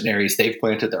mercenaries, they've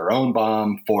planted their own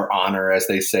bomb for honor, as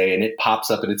they say, and it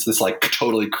pops up and it's this like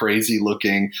totally crazy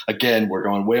looking, again, we're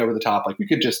going way over the top. Like we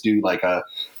could just do like a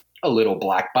little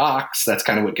black box. That's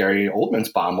kind of what Gary Oldman's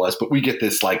bomb was, but we get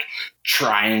this like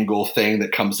triangle thing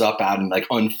that comes up out and like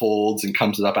unfolds and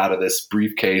comes up out of this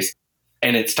briefcase.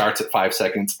 And it starts at 5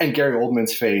 seconds. And Gary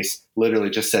Oldman's face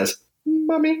literally just says,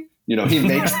 "Mommy." He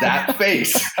makes that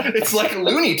face. It's like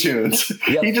Looney Tunes.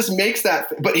 Yep. He just makes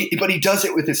that, but he does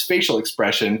it with his facial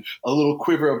expression, a little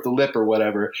quiver of the lip or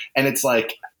whatever. And it's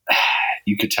like,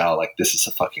 you could tell like this is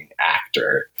a fucking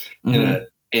actor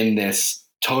in this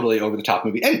totally over the top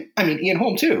movie. And I mean, Ian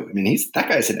Holm too. I mean, that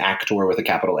guy's an actor with a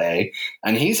capital A,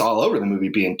 and he's all over the movie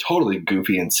being totally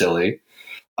goofy and silly.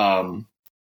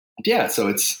 Yeah. So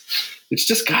it's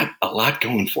just got a lot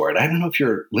going for it. I don't know if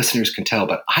your listeners can tell,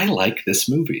 but I like this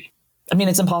movie. I mean,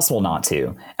 it's impossible not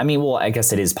to. I mean, well, I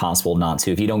guess it is possible not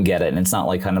to if you don't get it. And it's not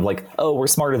like kind of like, oh, we're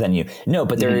smarter than you. No,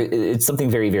 but it's something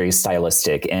very, very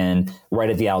stylistic. And right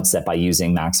at the outset by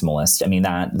using Maximalist, I mean,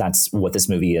 that's what this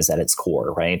movie is at its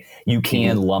core, right? You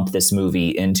can lump this movie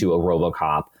into a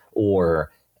RoboCop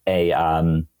or a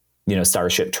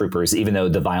Starship Troopers, even though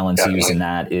the violence used in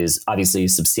that is obviously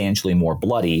substantially more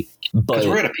bloody. Because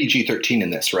we're at a PG-13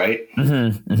 in this, right?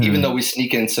 Even though we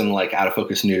sneak in some like out of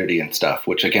focus nudity and stuff,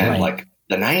 which again, like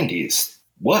the 90s,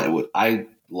 I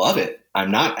love it.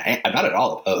 I'm not at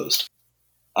all opposed.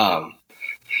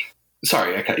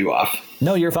 Sorry, I cut you off.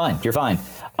 No, you're fine.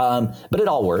 But it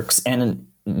all works. And,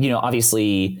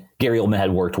 obviously Gary Oldman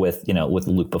had worked with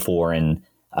Luke before, and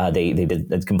they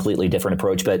did a completely different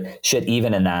approach, but shit,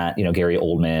 even in that, Gary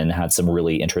Oldman had some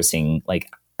really interesting, like,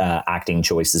 acting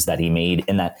choices that he made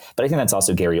in that. But I think that's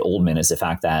also Gary Oldman, is the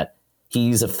fact that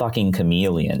he's a fucking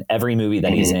chameleon. Every movie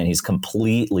that he's in, he's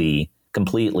completely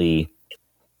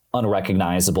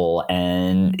unrecognizable.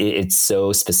 And it's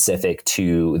so specific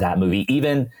to that movie,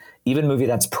 even movie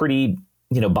that's pretty,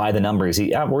 by the numbers.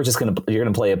 You're going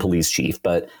to play a police chief,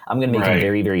 but I'm going to make him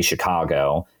very, very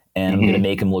Chicago. And I'm going to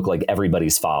make him look like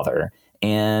everybody's father.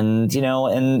 And,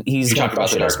 and he's talking about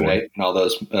The Dark Knight and all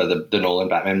those, the Nolan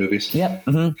Batman movies. Yep.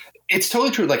 It's totally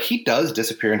true. Like, he does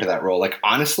disappear into that role. Like,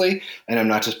 honestly, and I'm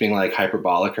not just being like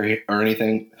hyperbolic or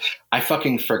anything, I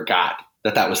fucking forgot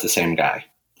that was the same guy.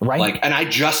 Right. Like, and I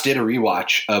just did a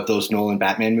rewatch of those Nolan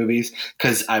Batman movies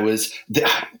because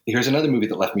here's another movie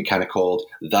that left me kind of cold.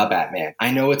 The Batman. I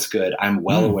know it's good. I'm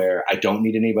well aware. I don't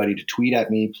need anybody to tweet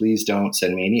at me. Please don't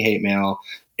send me any hate mail.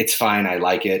 It's fine. I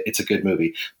like it. It's a good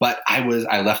movie. But I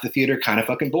left the theater kind of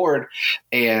fucking bored.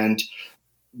 And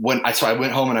so I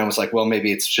went home and I was like, well,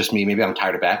 maybe it's just me. Maybe I'm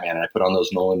tired of Batman. And I put on those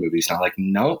Nolan movies and I'm like,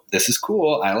 no, this is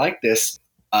cool. I like this.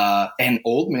 And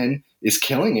Oldman is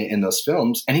killing it in those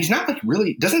films. And he's not like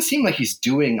really, doesn't seem like he's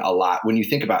doing a lot when you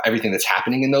think about everything that's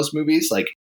happening in those movies. Like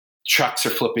trucks are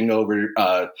flipping over.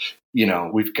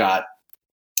 We've got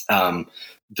the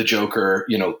Joker,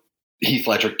 Heath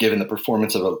Ledger given the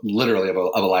performance of a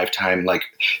lifetime. Like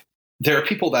there are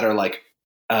people that are like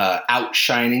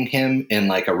outshining him in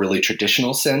like a really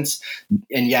traditional sense.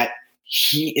 And yet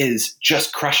he is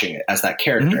just crushing it as that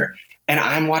character. And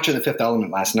I'm watching The Fifth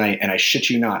Element last night, and I shit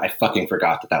you not, I fucking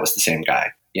forgot that was the same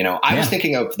guy. I was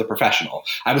thinking of The Professional.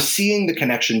 I was seeing the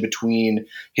connection between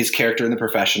his character in The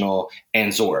Professional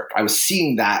and Zorg. I was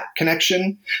seeing that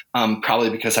connection, probably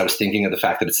because I was thinking of the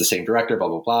fact that it's the same director, blah,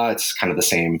 blah, blah. It's kind of the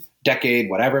same decade,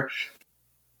 whatever.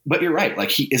 But you're right. Like,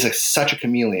 he is such a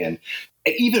chameleon.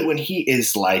 Even when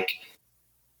he's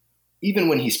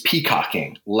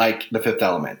peacocking, like The Fifth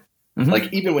Element.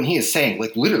 Like, even when he is saying,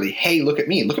 like, literally, hey, look at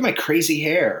me. Look at my crazy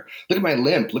hair. Look at my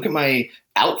limp. Look at my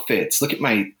outfits. Look at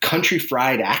my country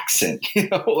fried accent.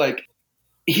 Like,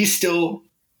 he's still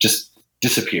just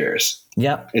disappears.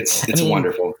 Yep. It's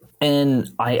wonderful. And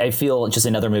I feel just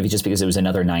another movie, just because it was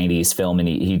another 90s film and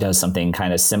he does something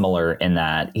kind of similar in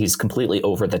that he's completely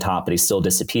over the top, but he still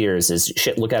disappears, is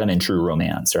shit. Look at him in True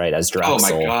Romance, right? As Draxel. Oh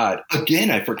my God.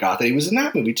 Again, I forgot that he was in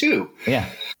that movie too. Yeah.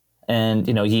 And,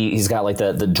 you know, he's got like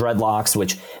the dreadlocks,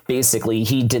 which basically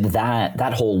he did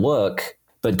that whole look,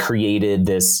 but created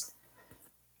this,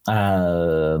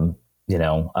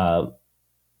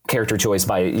 character choice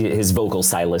by his vocal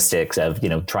stylistics of, you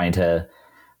know, trying to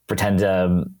pretend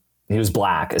he was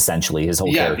black, essentially. His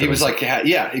whole character. He was like,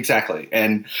 yeah, exactly.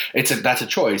 And that's a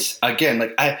choice. Again,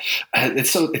 like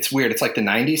it's weird. It's like the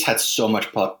 90s had so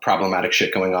much problematic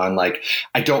shit going on. Like,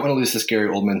 I don't want to lose this Gary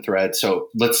Oldman thread. So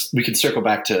we can circle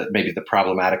back to maybe the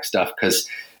problematic stuff, because,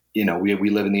 you know, we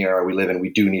live in the era we live in. We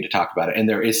do need to talk about it. And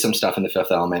there is some stuff in The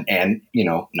Fifth Element, and, you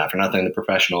know, not for nothing, The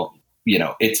Professional, you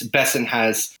know, Besson,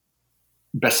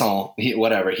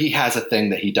 he has a thing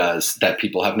that he does that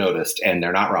people have noticed, and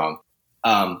they're not wrong.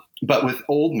 But with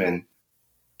Oldman,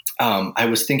 I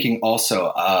was thinking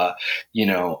also,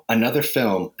 another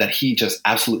film that he just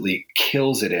absolutely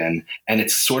kills it in, and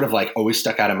it's sort of like always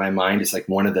stuck out in my mind, is like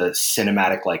one of the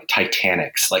cinematic like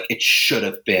Titanics. Like, it should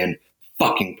have been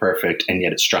fucking perfect, and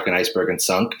yet it struck an iceberg and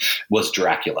sunk, was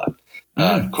Dracula.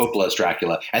 Coppola's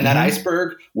Dracula. And that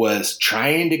iceberg was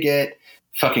trying to get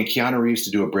fucking Keanu Reeves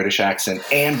to do a British accent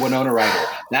and Winona Ryder.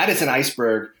 That is an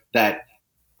iceberg that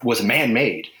was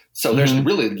man-made. So there's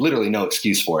really literally no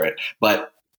excuse for it.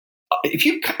 But if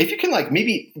you can like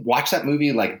maybe watch that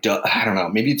movie, like, I don't know,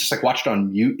 maybe just like watch it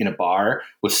on mute in a bar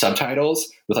with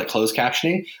subtitles with like closed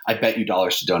captioning, I bet you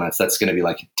dollars to donuts that's going to be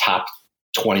like top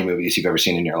 20 movies you've ever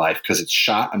seen in your life, because it's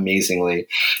shot amazingly.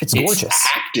 It's gorgeous. It's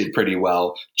acted pretty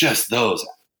well. Just those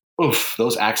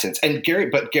accents. And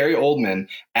Gary Oldman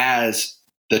as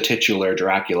the titular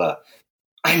Dracula,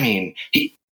 I mean,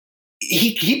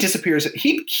 he disappears.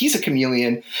 He's a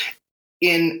chameleon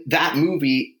in that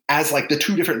movie as like the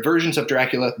two different versions of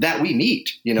Dracula that we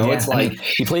meet. You know, it's like, I mean,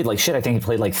 he played like shit. I think he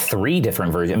played like 3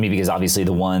 different versions. I mean, because obviously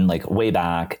the one like way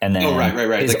back, and then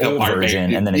right. his like old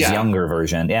version, and then his younger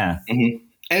version. Yeah. Mm-hmm.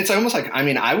 And it's almost like, I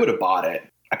mean, I would have bought it.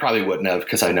 I probably wouldn't have,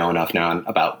 because I know enough now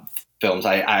about films.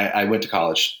 I went to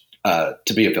college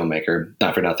to be a filmmaker,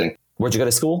 not for nothing. Where'd you go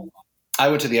to school? I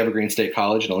went to the Evergreen State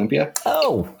College in Olympia.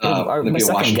 Oh, my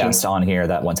second Washington. Guest on here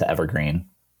that went to Evergreen.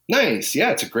 Nice.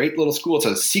 Yeah, it's a great little school. It's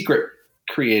a secret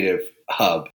creative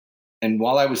hub. And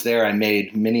while I was there, I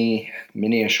made many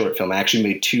a short film. I actually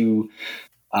made 2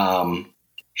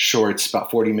 shorts, about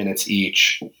 40 minutes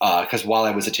each, because while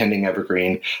I was attending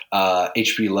Evergreen,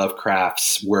 H.P.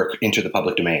 Lovecraft's work entered the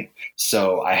public domain.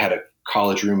 So I had a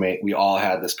college roommate. We all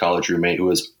had this college roommate who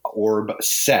was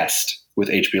obsessed with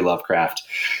H.P. Lovecraft.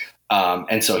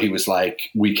 And so he was like,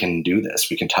 we can do this.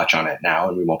 We can touch on it now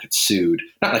and we won't get sued.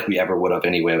 Not like we ever would have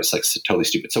anyway. It was like totally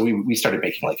stupid. So we started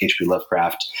making like H.P.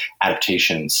 Lovecraft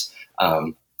adaptations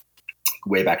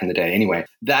way back in the day. Anyway,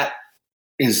 that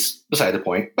is beside the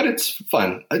point, but it's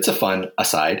fun. It's a fun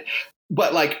aside.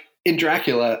 But like in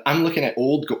Dracula, I'm looking at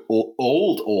old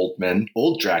Oldman,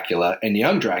 old Dracula, and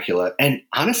young Dracula. And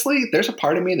honestly, there's a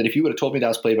part of me that if you would have told me that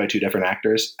was played by 2 different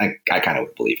actors, I kind of would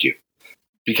have believed you,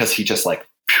 because he just like,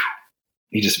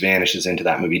 he just vanishes into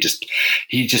that movie.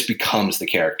 He just becomes the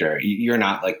character. You're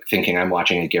not like thinking I'm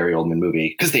watching a Gary Oldman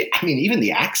movie, because even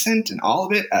the accent and all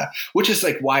of it, which is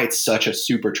like why it's such a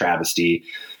super travesty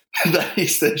that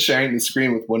he's then sharing the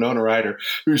screen with Winona Ryder,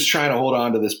 who's trying to hold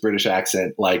on to this British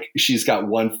accent. Like she's got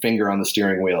one finger on the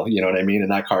steering wheel, you know what I mean?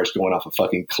 And that car's going off a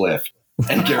fucking cliff.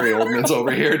 And Gary Oldman's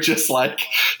over here just like,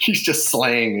 he's just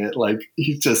slaying it. Like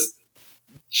he's just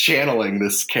channeling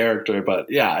this character. But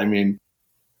yeah, I mean,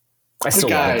 I still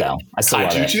love it though. I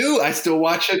do too. I still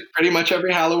watch it pretty much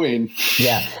every Halloween.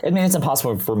 Yeah. I mean, it's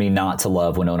impossible for me not to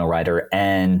love Winona Ryder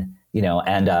and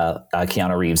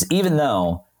Keanu Reeves, even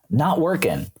though not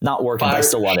working. But I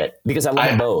still love it because I love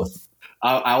them both.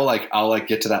 I'll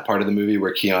get to that part of the movie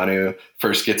where Keanu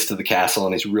first gets to the castle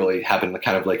and he's really having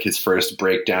kind of like his first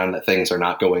breakdown that things are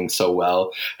not going so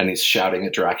well. And he's shouting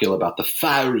at Dracula about the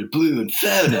fiery blue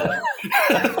inferno.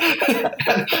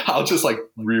 And I'll just like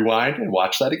rewind and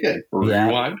watch that again.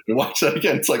 Rewind and watch that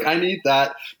again. It's like, I need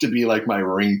that to be like my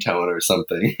ringtone or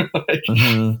something.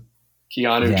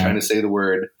 Keanu trying to say the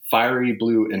word fiery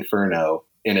blue inferno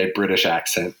in a British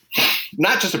accent.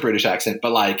 Not just a British accent,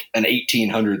 but like an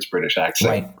 1800s British accent.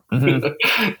 Right.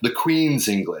 Mm-hmm. The Queen's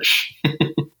English. Do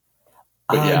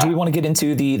we want to get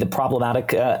into the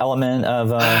problematic element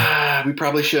of... We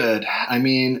probably should. I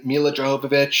mean, Mila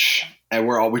Jovovich, and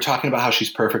we're talking about how she's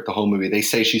perfect the whole movie. They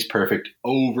say she's perfect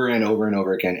over and over and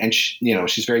over again, and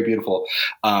she's very beautiful.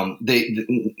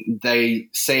 They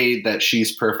say that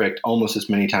she's perfect almost as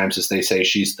many times as they say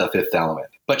she's the fifth element.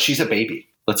 But she's a baby.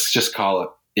 Let's just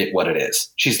call it what it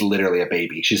is. She's literally a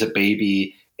baby. She's a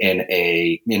baby in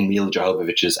Milla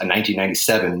Jovovich's, a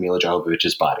 1997 Milla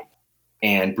Jovovich's body,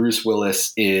 and Bruce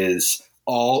Willis is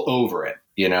all over it,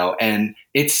 and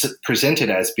it's presented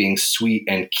as being sweet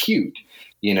and cute.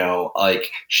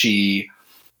 Like he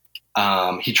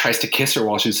tries to kiss her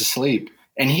while she's asleep,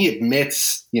 and he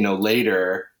admits,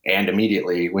 later and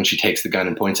immediately when she takes the gun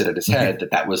and points it at his head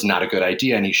that was not a good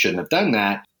idea and he shouldn't have done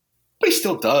that, but he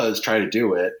still does try to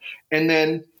do it. And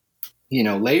then,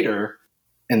 later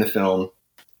in the film,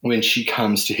 when she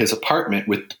comes to his apartment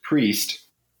with the priest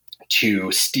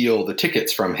to steal the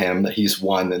tickets from him that he's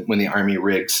won when the army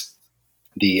rigs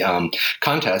the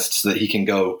contest so that he can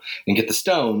go and get the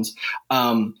stones.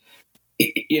 We're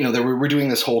doing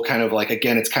this whole kind of like,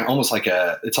 again, it's kind of almost like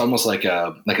a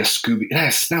Scooby.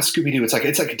 It's not Scooby-Doo. It's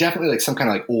like definitely like some kind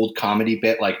of like old comedy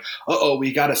bit. Like,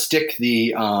 we got to stick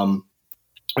the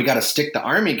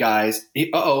army guys.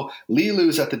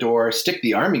 Lilu's at the door. Stick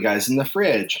the army guys in the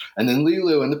fridge. And then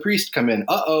Lilu and the priest come in.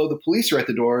 The police are at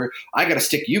the door. I got to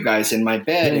stick you guys in my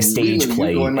bed. And stage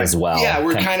play as well. Yeah,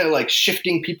 we're kind of like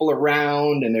shifting people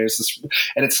around, and there's this,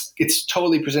 and it's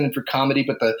totally presented for comedy.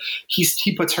 But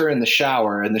he puts her in the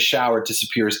shower, and the shower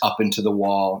disappears up into the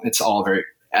wall. It's all very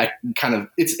kind of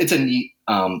it's a neat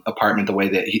apartment the way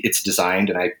that it's designed.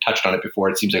 And I touched on it before.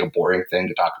 It seems like a boring thing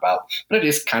to talk about, but it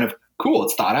is kind of cool.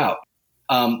 It's thought out.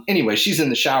 Anyway, she's in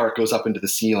the shower. It goes up into the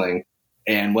ceiling.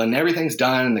 And when everything's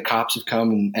done and the cops have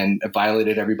come and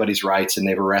violated everybody's rights and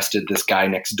they've arrested this guy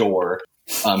next door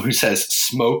who says,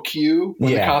 "Smoke you,"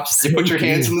 when the cops, they put your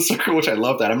hands in the circle, which I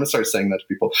love that. I'm going to start saying that to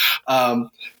people.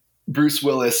 Bruce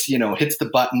Willis, hits the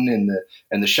button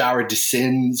and the shower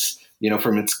descends,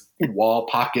 from its wall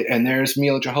pocket, and there's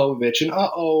Milla Jovovich,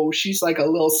 and she's like a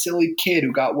little silly kid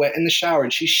who got wet in the shower,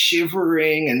 and she's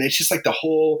shivering, and it's just like the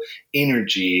whole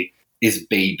energy is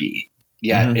baby.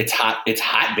 Yeah, It's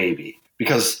hot baby,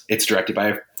 because it's directed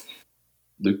by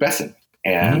Luc Besson,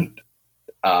 and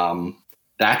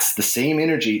that's the same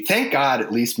energy. Thank God,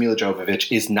 at least Milla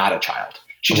Jovovich is not a child.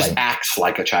 She just acts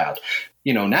like a child.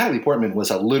 Natalie Portman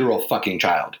was a literal fucking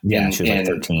child. Yeah, she was like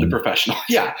 13. The Professional.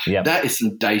 Yeah, yep. That is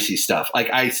some dicey stuff. Like,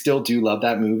 I still do love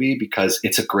that movie because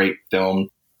it's a great film.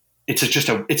 It's just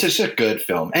a good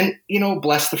film. And,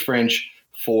 bless the French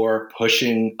for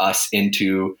pushing us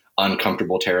into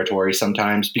uncomfortable territory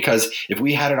sometimes, because if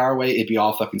we had it our way, it'd be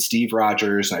all fucking Steve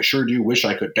Rogers. And I sure do wish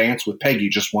I could dance with Peggy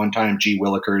just one time, G.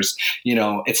 Willikers.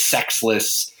 It's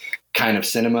sexless kind of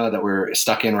cinema that we're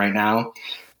stuck in right now.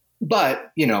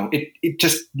 But, it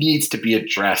just needs to be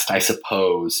addressed, I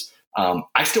suppose.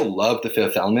 I still love The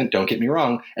Fifth Element, don't get me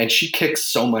wrong. And she kicks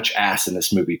so much ass in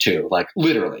this movie, too. Like,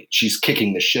 literally, she's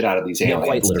kicking the shit out of these aliens.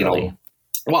 Quite literally.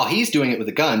 While he's doing it with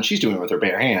a gun, she's doing it with her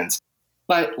bare hands.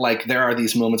 But, like, there are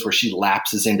these moments where she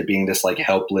lapses into being this, like,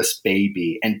 helpless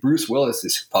baby. And Bruce Willis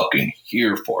is fucking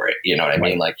here for it. You know what I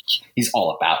mean? Like, he's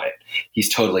all about it.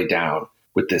 He's totally down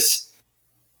with this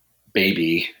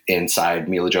baby inside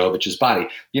Milla Jovovich's body.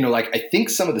 I think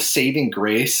some of the saving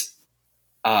grace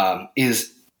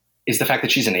is the fact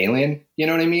that she's an alien. You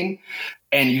know what I mean?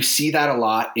 And you see that a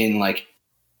lot in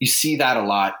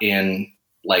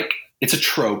it's a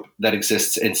trope that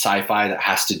exists in sci-fi that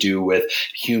has to do with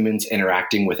humans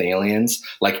interacting with aliens,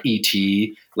 like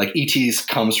E.T. Like, E.T.'s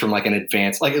comes from like an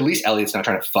advanced, like, at least Elliot's not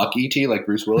trying to fuck E.T. like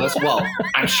Bruce Willis. Well,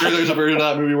 I'm sure there's a version of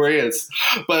that movie where he is,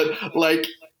 but like,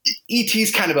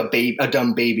 E.T.'s kind of a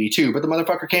dumb baby too, but the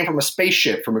motherfucker came from a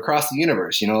spaceship from across the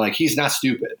universe. Like, he's not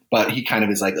stupid, but he kind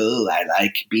of is like, "Oh, I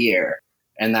like beer,"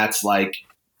 and that's like,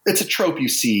 it's a trope you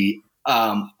see.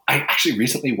 I actually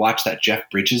recently watched that Jeff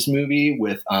Bridges movie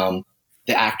with the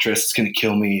actress that's going to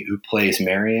kill me, who plays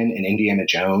Marion in Indiana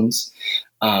Jones,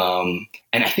 and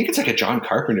I think it's like a John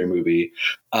Carpenter movie.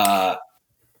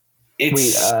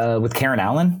 With Karen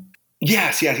Allen.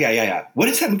 Yes, yeah. What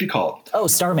is that movie called? Oh,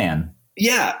 Starman.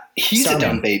 Yeah, he's Starman. A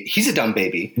dumb baby. He's a dumb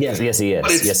baby. Yes, he is.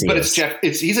 It's Jeff.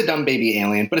 He's a dumb baby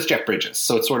alien, but it's Jeff Bridges.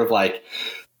 So it's sort of like,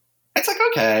 it's like,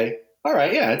 okay, all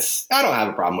right, yeah. I don't have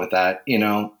a problem with that.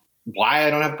 Why I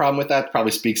don't have a problem with that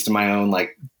probably speaks to my own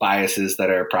like biases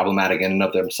that are problematic in and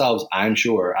of themselves. I'm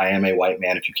sure I am a white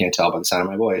man, if you can't tell by the sound of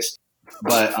my voice.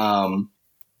 But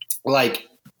like,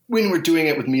 when we're doing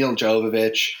it with Milla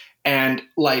Jovovich, and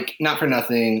like, not for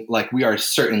nothing, like, we are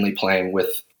certainly playing with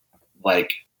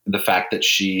like the fact that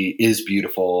she is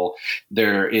beautiful.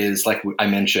 There is, like I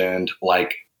mentioned,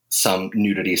 like some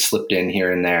nudity slipped in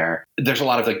here and there. There's a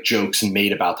lot of like jokes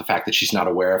made about the fact that she's not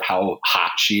aware of how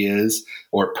hot she is,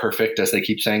 or perfect, as they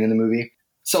keep saying in the movie.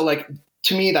 So like,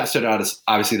 to me, that stood out as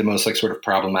obviously the most like sort of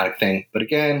problematic thing. But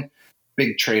again,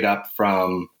 big trade up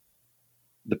from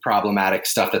the problematic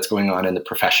stuff that's going on in The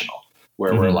Professional,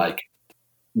 where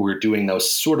we're doing those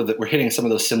sort of, we're hitting some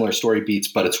of those similar story beats,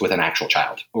 but it's with an actual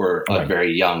child or a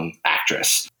very young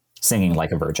actress singing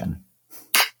like a virgin.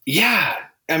 Yeah.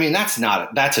 I mean, that is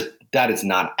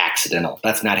not accidental.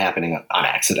 That's not happening on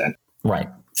accident. Right.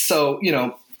 So, you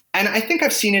know, and I think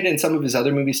I've seen it in some of his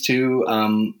other movies too.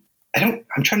 I'm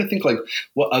trying to think like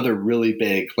what other really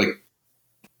big, like,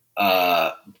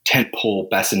 tentpole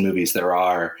Besson movies there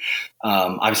are.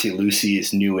 Obviously Lucy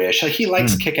is newish. Like, he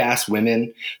likes kick-ass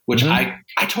women, which I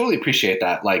totally appreciate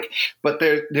that. Like, but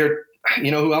they're,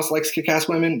 you know, who else likes kick-ass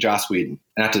women? Joss Whedon.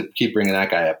 Not to keep bringing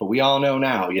that guy up, but we all know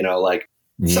now, you know, like,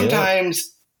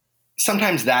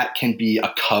 sometimes that can be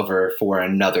a cover for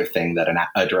another thing that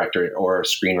a director or a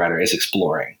screenwriter is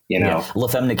exploring, you know? Yeah. La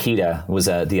Femme Nikita was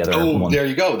the other one. Oh, there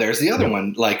you go. There's the other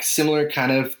one, like similar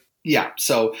kind of, yeah.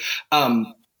 So,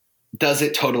 does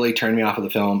it totally turn me off of the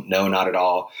film? No, not at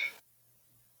all.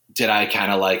 Did I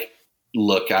kind of like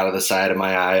look out of the side of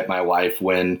my eye at my wife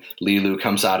when Lilu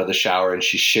comes out of the shower and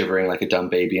she's shivering like a dumb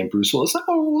baby, and Bruce Willis like,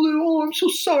 oh, I'm so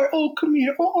sorry. Oh, come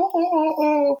here.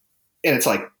 Oh. And it's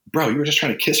like, bro, you were just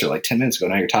trying to kiss her like 10 minutes ago.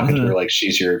 Now you're talking to her like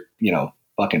she's your, you know,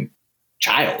 fucking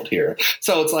child here.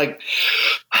 So it's like,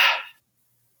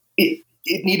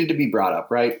 it needed to be brought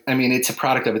up, right? I mean, it's a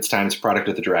product of its time. It's a product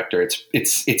of the director.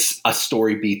 It's a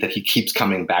story beat that he keeps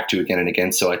coming back to again and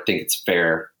again. So I think it's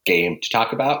fair game to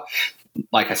talk about.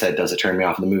 Like I said, does it turn me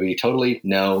off of the movie? Totally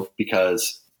no,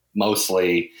 because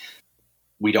mostly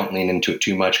we don't lean into it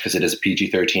too much because it is a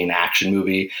PG-13 action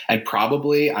movie. And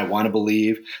probably I want to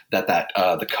believe that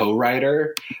the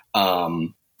co-writer,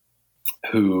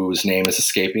 whose name is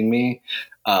escaping me,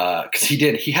 because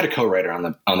he had a co-writer on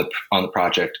the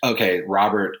project. Okay,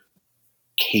 Robert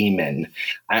Kamen.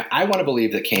 I want to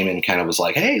believe that Kamen kind of was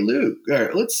like, hey, Luke,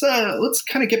 let's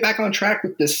kind of get back on track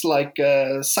with this like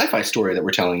sci-fi story that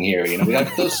we're telling here. You know, we got to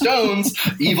get those stones.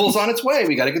 Evil's on its way.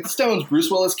 We got to get the stones.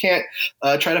 Bruce Willis can't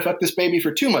try to fuck this baby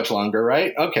for too much longer,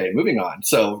 right? Okay, moving on.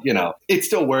 So, you know, it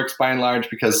still works by and large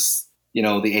because, you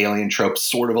know, the alien trope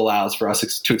sort of allows for us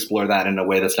to explore that in a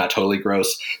way that's not totally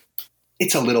gross.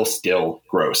 It's a little still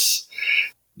gross.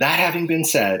 That having been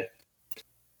said,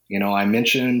 you know, I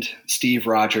mentioned Steve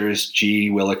Rogers, G.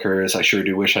 Willikers. I sure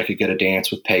do wish I could get a dance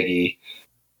with Peggy.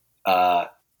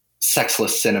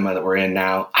 Sexless cinema that we're in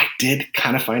now. I did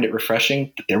kind of find it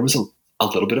refreshing that there was a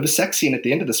little bit of a sex scene at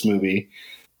the end of this movie,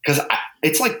 because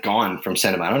it's like gone from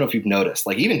cinema. I don't know if you've noticed.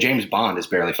 Like, even James Bond is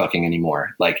barely fucking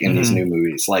anymore. Like in these new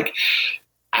movies. Like,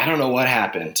 I don't know what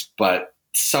happened, but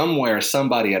somewhere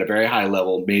somebody at a very high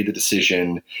level made the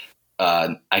decision,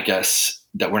 I guess,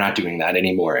 that we're not doing that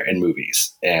anymore in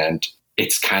movies, and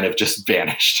it's kind of just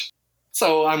vanished.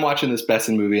 So I'm watching this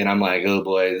Besson movie and I'm like, oh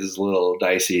boy, this is a little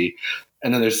dicey.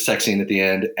 And then there's a sex scene at the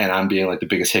end, and I'm being like the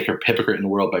biggest hypocrite in the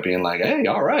world by being like, hey,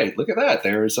 all right, look at that.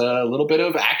 There's a little bit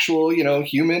of actual, you know,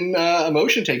 human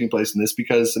emotion taking place in this,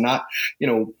 because not, you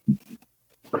know,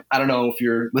 I don't know if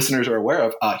your listeners are aware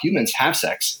of, humans have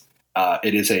sex.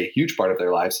 It is a huge part of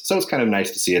their lives. So it's kind of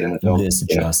nice to see it in the film. This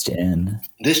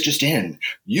just in.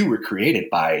 You were created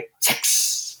by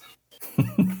sex.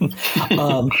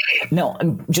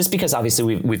 No, just because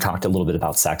obviously we've talked a little bit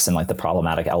about sex and like the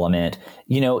problematic element,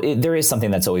 you know, there is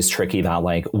something that's always tricky about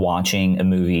like watching a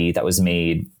movie that was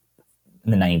made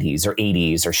in the 90s or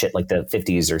 80s or shit like the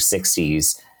 50s or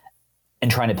 60s and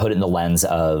trying to put it in the lens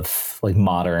of like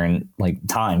modern like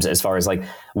times, as far as like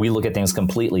we look at things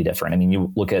completely different. I mean,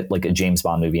 you look at like a James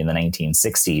Bond movie in the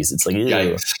 1960s, it's like,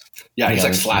 yeah, he's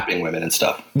like slapping women and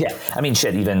stuff. Yeah. I mean,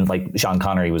 shit, even like Sean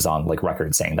Connery was on like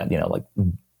record saying that, you know, like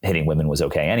hitting women was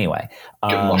okay anyway.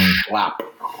 Give him a slap.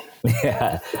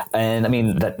 Yeah. And I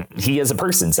mean, that he as a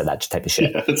person said that type of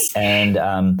shit. Yes. And,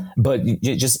 but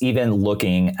just even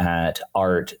looking at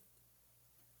art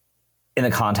in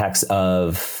the context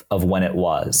of when it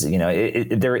was, you know,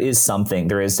 there is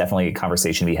definitely a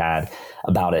conversation to be had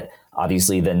about it.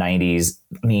 Obviously the 90s,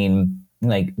 I mean,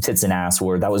 like tits and ass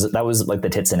were, that was like the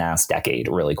tits and ass decade,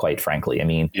 really, quite frankly. I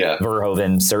mean, yeah.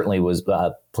 Verhoeven certainly was,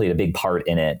 played a big part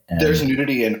in it. And there's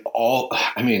nudity in all,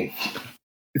 I mean,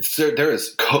 there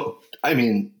is,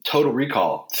 Total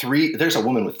Recall, there's a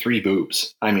woman with 3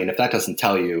 boobs. I mean, if that doesn't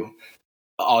tell you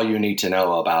all you need to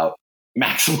know about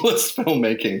maximalist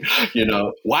filmmaking.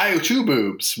 Why two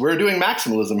boobs? We're doing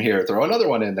maximalism here. Throw another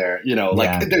one in there.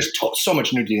 There's so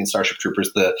much nudity in Starship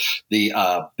Troopers. The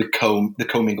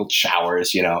commingled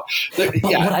showers. But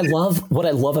what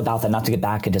I love about that, not to get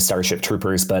back into Starship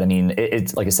Troopers, but I mean,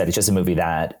 it's like I said, it's just a movie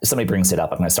that somebody brings it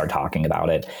up, I'm going to start talking about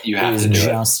it. You have to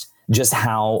do just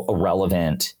how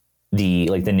irrelevant the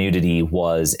nudity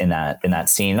was in that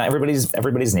scene.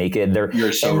 Everybody's naked.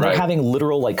 You're so right. They're having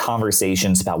literal like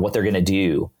conversations about what they're going to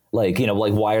do. Like,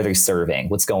 why are they serving?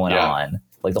 What's going on?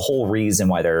 Like the whole reason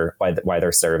why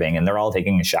they're serving, and they're all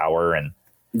taking a shower, and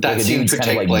that scene could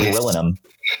take place. Grilling them.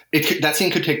 That scene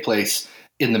could take place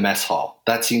in the mess hall.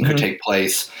 That scene could take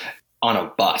place on a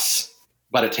bus,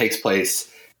 but it takes place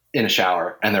in a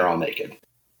shower and they're all naked.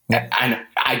 Yeah. And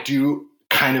I do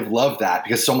kind of love that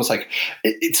because it's almost like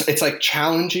it's like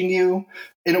challenging you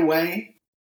in a way.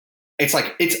 It's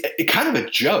like it's kind of a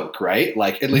joke, right?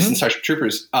 Like at least in Starship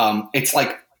Troopers, it's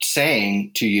like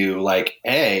saying to you, like,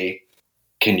 "Hey,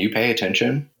 can you pay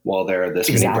attention while there are this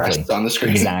many breasts on the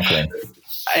screen?" Exactly.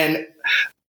 And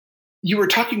you were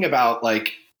talking about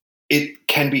like it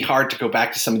can be hard to go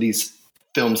back to some of these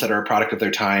films that are a product of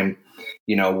their time,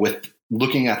 with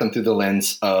looking at them through the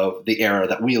lens of the era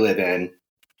that we live in.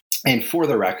 And for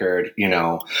the record,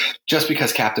 just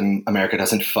because Captain America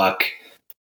doesn't fuck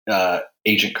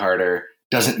Agent Carter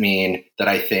doesn't mean that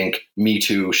I think Me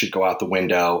Too should go out the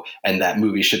window and that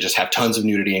movies should just have tons of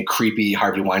nudity and creepy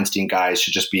Harvey Weinstein guys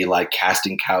should just be like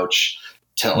casting couch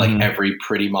to like every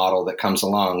pretty model that comes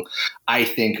along. I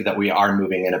think that we are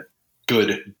moving in a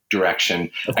good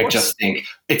direction. I just think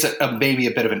it's maybe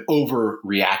a bit of an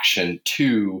overreaction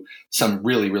to some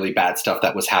really, really bad stuff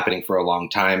that was happening for a long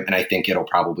time. And I think it'll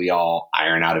probably all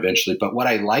iron out eventually. But what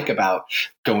I like about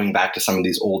going back to some of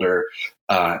these older,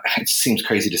 it seems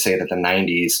crazy to say that the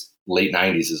 90s, late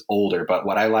 90s is older, but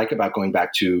what I like about going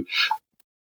back to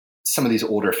some of these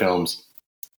older films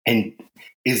and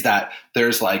is that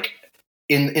there's like,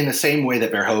 in the same way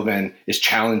that Verhoeven is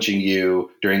challenging you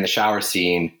during the shower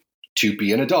scene to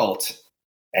be an adult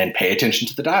and pay attention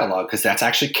to the dialogue, because that's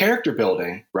actually character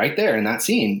building right there in that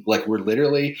scene. Like we're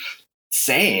literally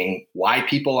saying why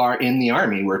people are in the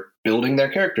army. We're building their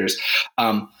characters.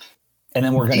 And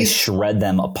then we're going to shred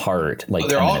them apart. Like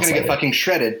they're all going to get fucking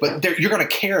shredded, but you're going to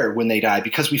care when they die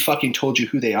because we fucking told you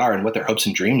who they are and what their hopes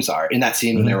and dreams are in that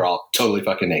scene when they were all totally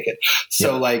fucking naked.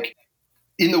 So like,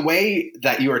 in the way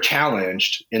that you are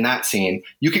challenged in that scene,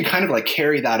 you can kind of like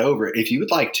carry that over if you would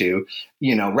like to,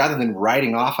 rather than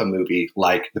writing off a movie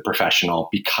like The Professional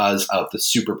because of the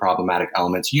super problematic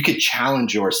elements. You could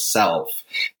challenge yourself,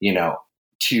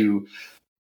 to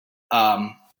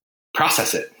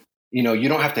process it. You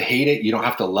don't have to hate it. You don't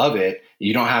have to love it.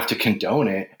 You don't have to condone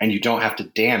it, and you don't have to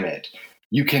damn it.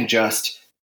 You can just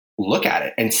look at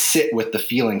it and sit with the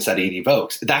feelings that it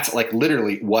evokes. That's like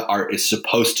literally what art is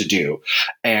supposed to do.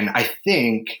 And I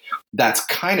think that's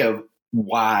kind of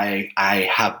why I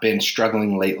have been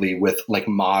struggling lately with like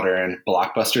modern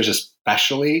blockbusters,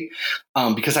 especially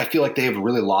because I feel like they have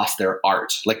really lost their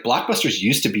art. Like blockbusters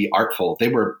used to be artful. They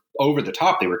were over the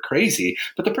top. They were crazy.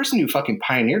 But the person who fucking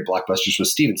pioneered blockbusters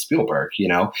was Steven Spielberg,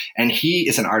 and he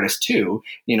is an artist too.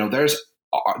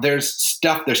 There's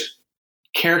stuff, there's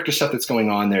character stuff that's going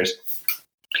on.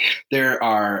 There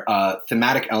are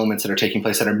thematic elements that are taking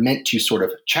place that are meant to sort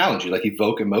of challenge you, like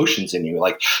evoke emotions in you,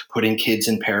 like putting kids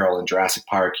in peril in Jurassic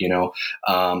Park,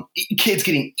 kids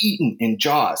getting eaten in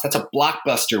Jaws. That's a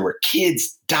blockbuster where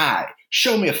kids die.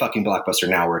 Show me a fucking blockbuster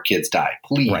now where kids die,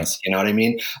 please. Right. You know what I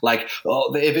mean? Like,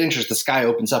 the Avengers, the sky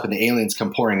opens up and the aliens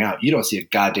come pouring out. You don't see a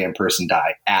goddamn person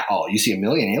die at all. You see a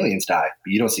million aliens die, but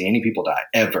you don't see any people die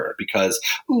ever because,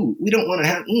 we don't want to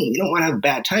have, you don't want to have a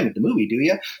bad time at the movie, do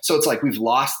you? So it's like we've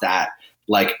lost that,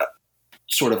 like,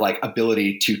 sort of like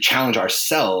ability to challenge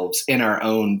ourselves in our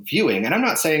own viewing. And I'm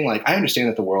not saying like, I understand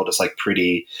that the world is like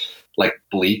pretty like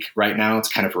bleak right now. It's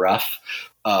kind of rough.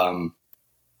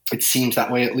 It seems that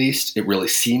way, at least. It really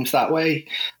seems that way,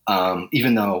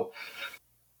 even though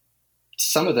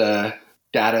some of the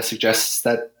data suggests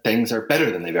that things are better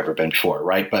than they've ever been before,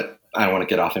 right? But I don't want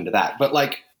to get off into that. But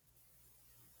like,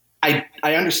 I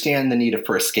understand the need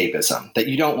for escapism, that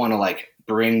you don't want to like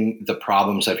bring the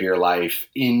problems of your life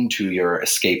into your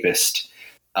escapist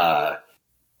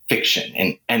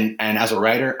fiction. And as a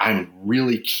writer, I'm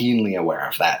really keenly aware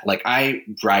of that. Like I'm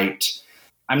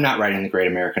not writing the great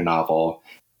American novel.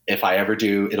 If I ever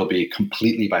do, it'll be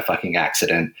completely by fucking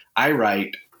accident. I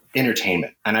write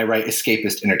entertainment and I write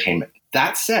escapist entertainment.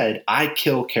 That said, I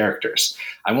kill characters.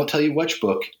 I won't tell you which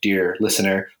book, dear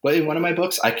listener, but in one of my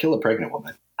books, I kill a pregnant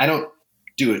woman. I don't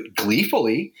do it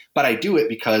gleefully, but I do it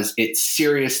because it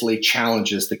seriously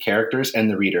challenges the characters and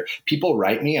the reader. People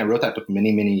write me. I wrote that book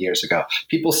many, many years ago.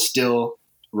 People still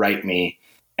write me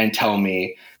and tell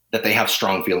me that they have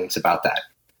strong feelings about that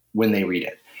when they read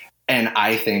it. And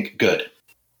I think, good,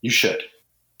 you should.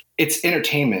 It's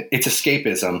entertainment, it's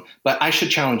escapism, but I should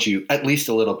challenge you at least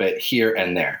a little bit here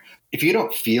and there. If you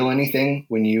don't feel anything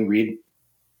when you read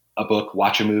a book,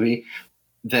 watch a movie,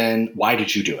 then why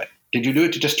did you do it? Did you do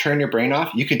it to just turn your brain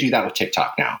off? You can do that with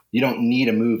TikTok now. You don't need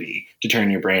a movie to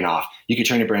turn your brain off. You can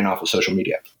turn your brain off with social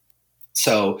media.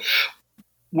 So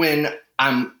when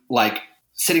I'm like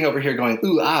sitting over here going,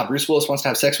 Bruce Willis wants to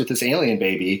have sex with this alien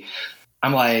baby,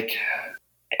 I'm like,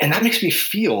 and that makes me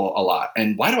feel a lot.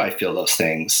 And why do I feel those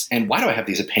things? And why do I have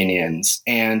these opinions?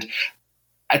 And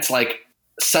it's like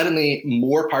suddenly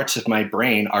more parts of my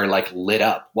brain are like lit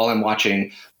up while I'm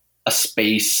watching a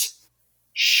space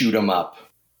shoot 'em up,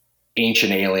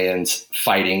 ancient aliens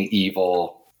fighting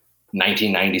evil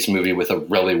 1990s movie with a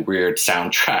really weird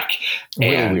soundtrack.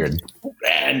 Really weird.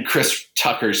 And Chris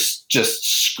Tucker's just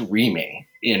screaming,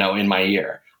 in my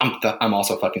ear. I'm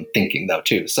also fucking thinking though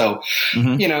too. So,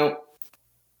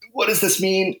 what does this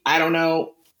mean? I don't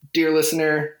know, dear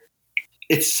listener.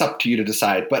 It's up to you to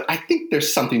decide. But I think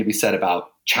there's something to be said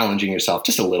about challenging yourself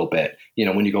just a little bit,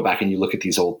 when you go back and you look at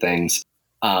these old things,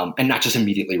 and not just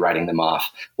immediately writing them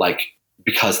off, like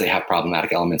because they have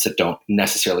problematic elements that don't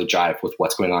necessarily jive with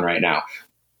what's going on right now,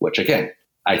 which again,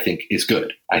 I think is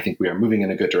good. I think we are moving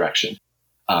in a good direction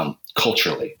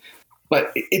culturally.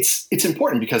 But it's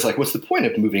important because, like, what's the point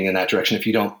of moving in that direction if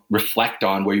you don't reflect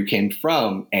on where you came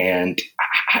from and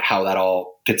how that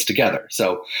all fits together?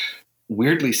 So,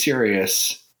 weirdly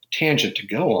serious tangent to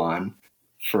go on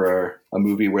for a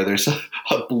movie where there's a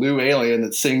blue alien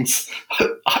that sings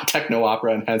a techno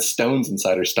opera and has stones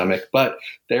inside her stomach. But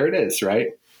there it is,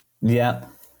 right? Yeah.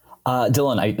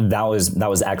 Dylan, that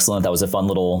was excellent. That was a fun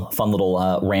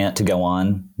little rant to go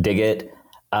on. Dig it.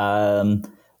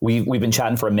 We've been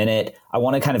chatting for a minute. I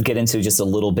want to kind of get into just a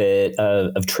little bit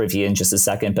of trivia in just a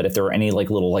second, but if there are any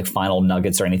little final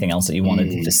nuggets or anything else that you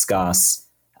wanted to discuss,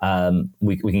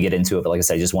 we can get into it. But like I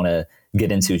said, I just want to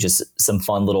get into just some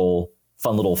fun little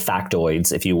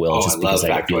factoids, if you will, just because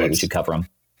I feel like we should cover them.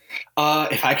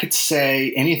 If I could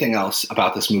say anything else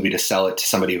about this movie to sell it to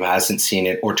somebody who hasn't seen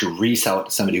it, or to resell it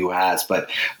to somebody who has, but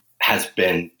has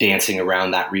been dancing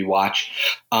around that rewatch,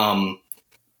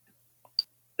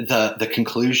 the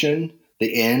conclusion,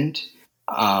 the end,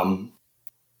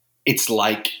 it's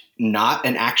like not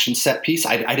an action set piece.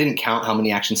 I didn't count how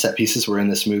many action set pieces were in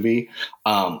this movie,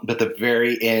 but the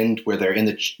very end where they're in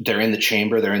the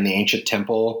chamber, they're in the ancient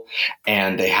temple,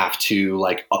 and they have to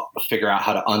figure out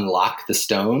how to unlock the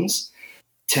stones.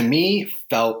 To me,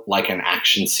 felt like an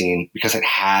action scene because it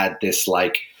had this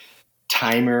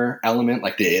timer element,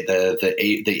 like the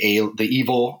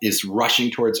evil is rushing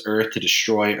towards Earth to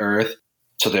destroy Earth.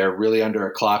 So they're really under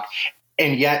a clock,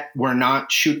 and yet we're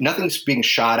not nothing's being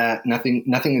shot at.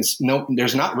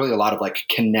 There's not really a lot of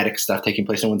kinetic stuff taking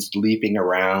place. No one's leaping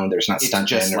around. There's not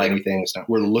stuntmen or anything.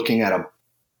 We're looking at a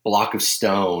block of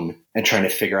stone and trying to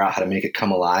figure out how to make it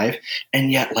come alive.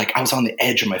 And yet I was on the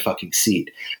edge of my fucking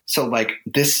seat. So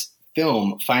this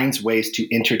film finds ways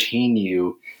to entertain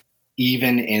you,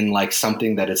 even in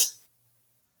something that is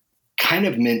kind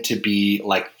of meant to be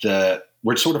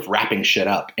we're sort of wrapping shit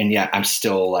up, and yet I'm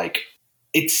still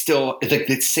it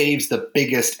saves the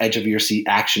biggest edge of your seat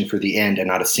action for the end, and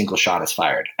not a single shot is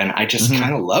fired. And I just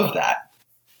kind of love that.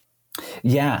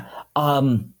 Yeah.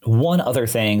 One other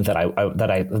thing that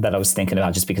I was thinking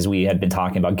about, just because we had been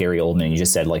talking about Gary Oldman, and you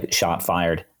just said shot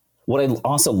fired. What I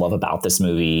also love about this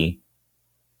movie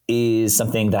is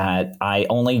something that I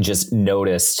only just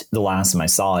noticed the last time I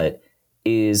saw it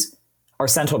is, our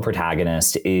central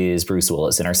protagonist is Bruce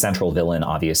Willis, and our central villain,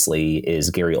 obviously, is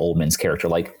Gary Oldman's character.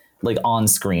 Like on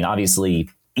screen, obviously,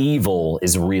 evil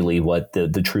is really what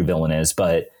the true villain is.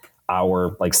 But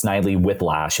our Snidely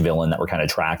Whiplash villain that we're kind of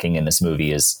tracking in this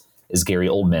movie is Gary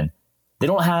Oldman. They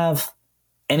don't have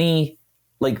any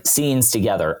scenes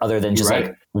together other than just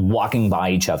walking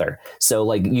by each other.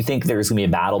 So you think there's gonna be a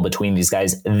battle between these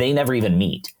guys? They never even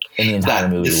meet in the entire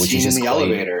movie, which is just in the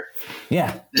elevator.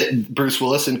 Yeah. Bruce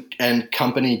Willis and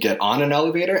company get on an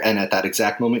elevator, and at that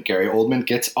exact moment, Gary Oldman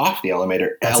gets off the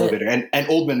elevator. And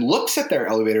Oldman looks at their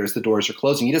elevator as the doors are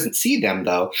closing. He doesn't see them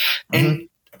though. And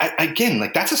again,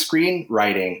 that's a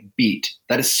screenwriting beat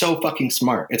that is so fucking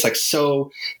smart. It's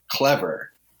so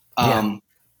clever.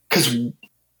 Because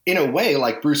in a way,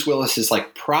 Bruce Willis is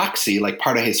proxy,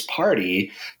 part of his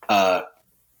party,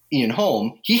 Ian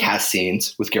Holm, he has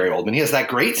scenes with Gary Oldman. He has that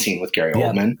great scene with Gary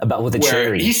Oldman with the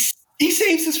cherry. he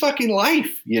saves his fucking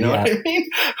life. You know what I mean?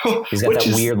 He's got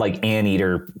that weird like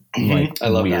anteater I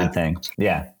love weird that thing.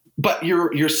 Yeah. But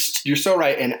you're so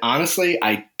right. And honestly,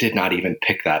 I did not even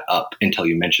pick that up until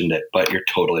you mentioned it, but you're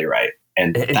totally right.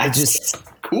 And that's just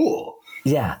cool.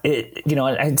 Yeah.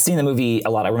 I had seen the movie a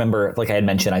lot. I remember, like I had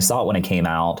mentioned, I saw it when it came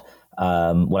out,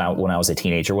 when I was a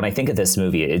teenager. When I think of this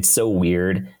movie, it's so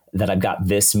weird that I've got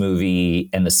this movie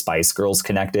and the Spice Girls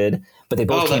connected, but they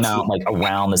both came out like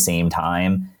around the same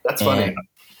time. That's funny.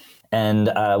 And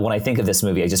when I think of this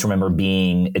movie, I just remember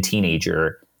being a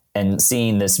teenager and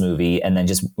seeing this movie and then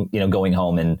just, going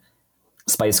home, and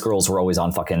Spice Girls were always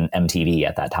on fucking MTV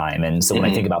at that time. And so when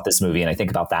I think about this movie and I think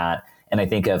about that, and I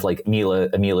think of like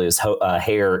Amelia's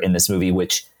hair in this movie,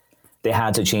 which they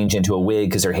had to change into a wig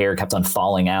because her hair kept on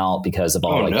falling out because of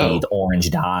all the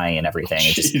orange dye and everything.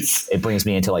 It brings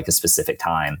me into like a specific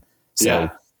time. So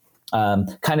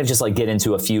kind of just like get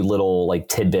into a few little like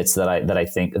tidbits that I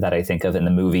think of in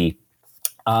the movie.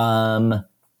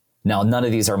 Now, none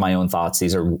of these are my own thoughts.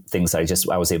 These are things I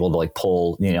was able to like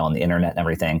pull, on the internet and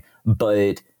everything.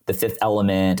 But The Fifth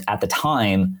Element at the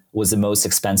time was the most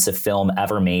expensive film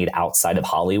ever made outside of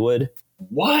Hollywood.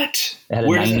 What? It had a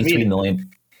 $93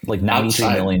 million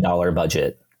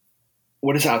budget.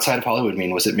 What does outside of Hollywood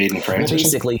mean? Was it made in France? Well,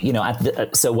 basically,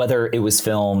 so whether it was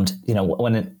filmed,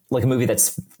 like a movie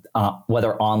that's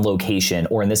whether on location,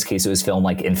 or in this case, it was filmed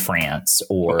like in France,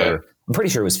 or I'm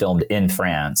pretty sure it was filmed in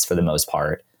France for the most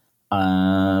part,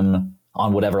 on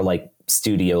whatever like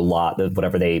studio lot,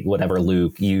 whatever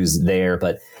Luke used there,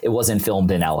 but it wasn't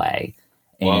filmed in LA.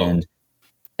 And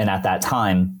at that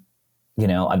time,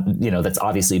 that's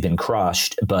obviously been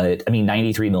crushed, but I mean,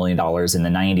 $93 million in the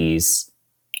 90s.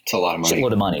 It's a lot of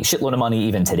money. Shitload of money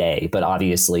even today. But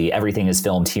obviously everything is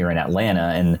filmed here in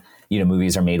Atlanta, and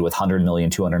movies are made with $100 million,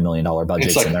 $200 million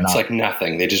budgets. It's like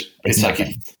nothing.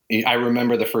 I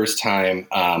remember the first time.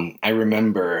 I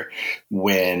remember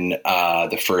when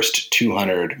the first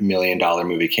 $200 million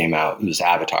movie came out. It was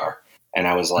Avatar, and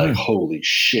I was like, "Holy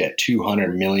shit!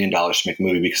 $200 million to make a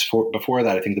movie." Because before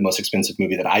that, I think the most expensive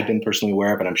movie that I've been personally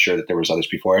aware of, and I'm sure that there was others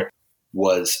before it,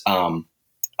 was Lord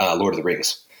of the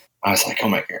Rings. I was like, oh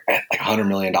my God, like $100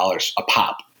 million a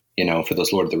pop, for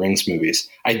those Lord of the Rings movies,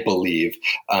 I believe.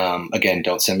 Again,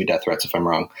 don't send me death threats if I'm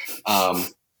wrong.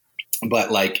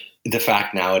 But like the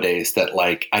fact nowadays that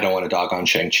like, I don't want to dog on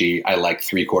Shang-Chi. I like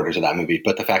 3/4 of that movie,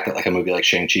 but the fact that like a movie like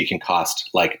Shang-Chi can cost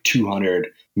like $200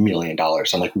 million.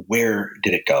 I'm like, where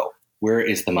did it go? Where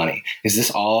is the money? Is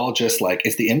this all just like,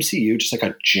 is the MCU just like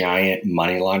a giant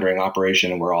money laundering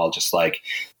operation? And we're all just like,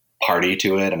 party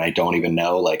to it, and I don't even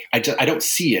know. Like I don't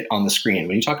see it on the screen.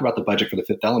 When you talk about the budget for The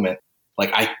Fifth Element,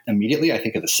 like I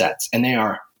think of the sets, and they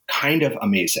are kind of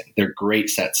amazing. They're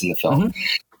great sets in the film.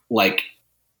 Like,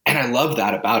 and I love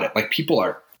that about it. Like people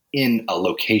are in a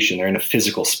location, they're in a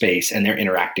physical space, and they're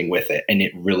interacting with it, and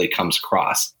it really comes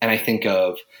across. And I think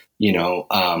of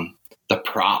the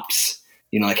props.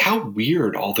 Like how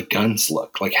weird all the guns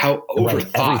look, like how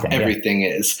overthought everything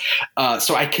is.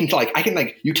 So I can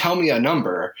you tell me a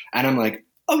number and I'm like,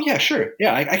 oh yeah, sure.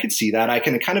 Yeah. I could see that. I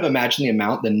can kind of imagine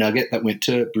the nugget that went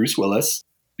to Bruce Willis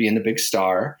being the big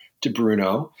star, to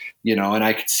Bruno, and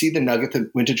I could see the nugget that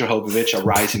went to Jovovich, a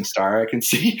rising star. I can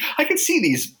see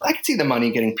the money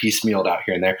getting piecemealed out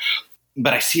here and there,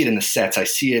 but I see it in the sets. I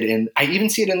even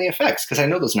see it in the effects. Cause I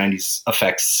know those 90s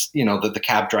effects, the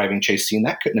cab driving chase scene,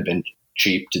 that couldn't have been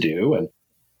cheap to do. And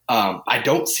I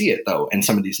don't see it though in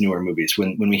some of these newer movies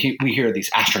when we hear these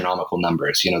astronomical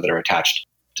numbers, that are attached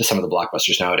to some of the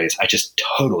blockbusters nowadays. I just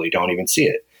totally don't even see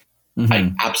it.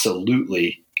 I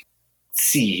absolutely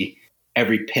see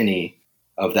every penny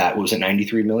of that. What was it,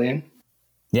 93 million?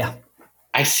 Yeah.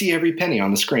 I see every penny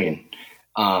on the screen.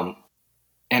 And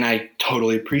I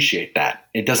totally appreciate that.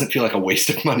 It doesn't feel like a waste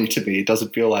of money to me. It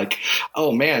doesn't feel like,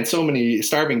 oh man, so many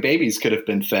starving babies could have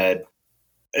been fed.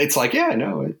 It's like, yeah,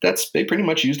 no, they pretty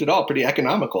much used it all. Pretty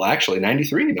economical, actually.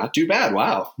 93, not too bad.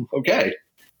 Wow. Okay.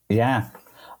 Yeah.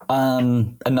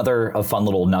 Another fun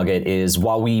little nugget is,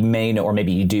 while we may know, or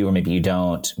maybe you do, or maybe you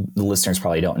don't, the listeners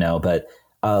probably don't know, but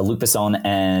Luc Besson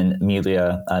and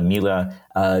Milla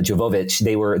Jovovich,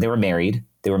 they were married.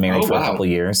 They were married for a couple of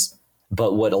years.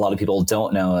 But what a lot of people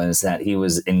don't know is that he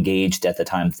was engaged at the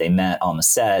time that they met on the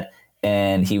set,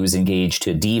 and he was engaged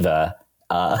to a diva.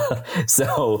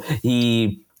 So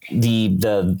the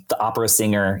opera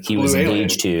singer he was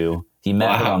engaged to, he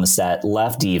met her on the set,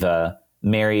 left diva,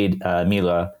 married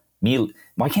Milla.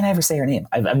 Why can't I ever say her name?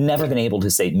 I've never been able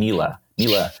to say Milla,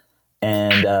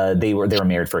 and they were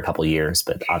married for a couple of years,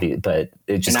 but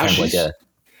it just kind of like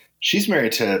she's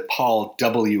married to Paul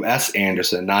W.S.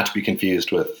 Anderson, not to be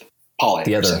confused with Paul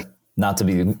Anderson. Not to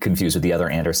be confused with the other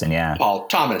Anderson. Yeah. Paul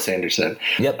Thomas Anderson.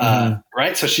 Yep.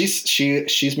 Right. So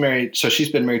she's married. So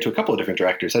she's been married to a couple of different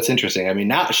directors. That's interesting. I mean,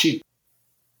 now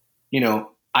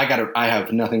I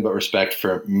have nothing but respect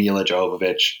for Mila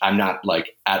Jovovich. I'm not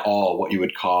like at all what you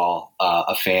would call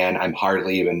a fan. I'm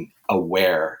hardly even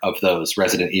aware of those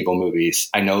Resident Evil movies.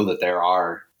 I know that there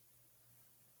are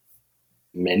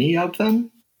many of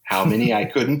them. How many, I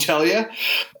couldn't tell you.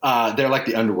 They're like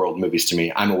the Underworld movies to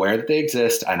me. I'm aware that they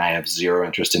exist, and I have zero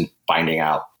interest in finding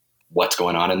out what's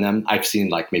going on in them. I've seen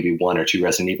like maybe 1 or 2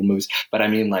 Resident Evil movies, but I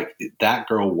mean, like, that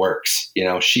girl works. You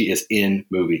know, she is in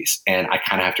movies, and I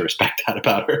kind of have to respect that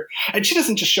about her. And she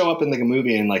doesn't just show up in like a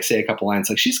movie and like say a couple lines.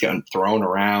 Like, she's getting thrown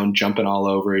around, jumping all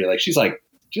over. Like, she's a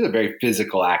very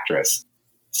physical actress.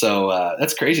 So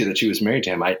that's crazy that she was married to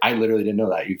him. I literally didn't know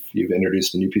that. You've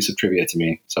introduced a new piece of trivia to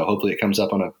me. So hopefully it comes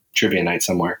up on a trivia night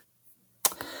somewhere.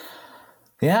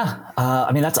 Yeah.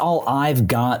 I mean, that's all I've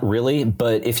got, really.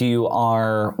 But if you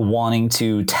are wanting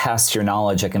to test your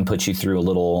knowledge, I can put you through a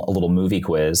little movie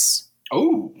quiz.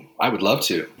 Oh, I would love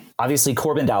to. Obviously,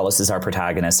 Corbin Dallas is our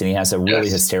protagonist, and he has a really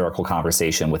hysterical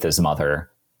conversation with his mother.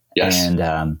 Yes. And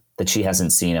that she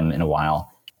hasn't seen him in a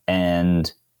while.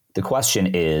 And the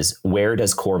question is, where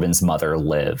does Corbin's mother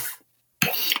live?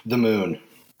 The moon.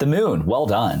 The moon. Well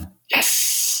done.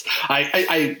 Yes.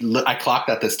 I clocked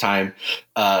that this time.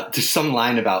 There's some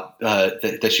line about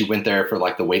that she went there for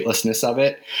like the weightlessness of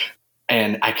it.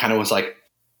 And I kind of was like,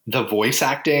 the voice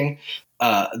acting,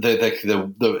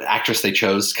 the actress they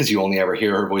chose, because you only ever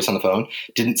hear her voice on the phone,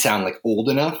 didn't sound like old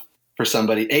enough for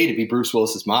somebody to be Bruce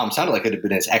Willis's mom. Sounded like it had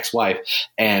been his ex-wife,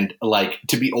 and like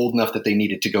to be old enough that they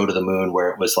needed to go to the moon where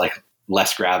it was like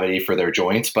less gravity for their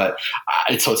joints. But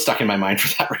so it's stuck in my mind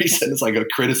for that reason. It's like a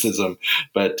criticism,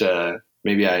 but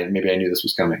maybe I knew this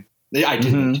was coming. I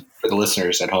didn't. Mm-hmm. For the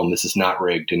listeners at home, this is not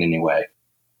rigged in any way.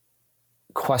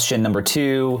 Question number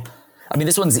 2. I mean,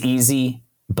 this one's easy,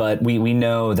 but we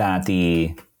know that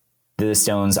the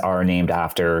stones are named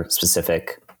after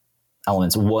specific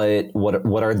elements. What are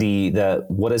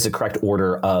what is the correct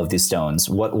order of the stones?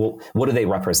 What do they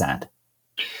represent?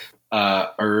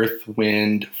 Earth,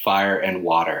 wind, fire, and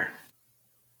water.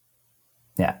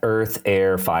 Yeah, earth,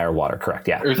 air, fire, water. Correct.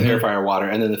 Yeah, earth, air, fire, water,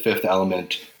 and then the 5th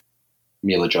element,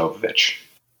 Mila Jovovich,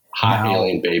 hot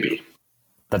alien baby.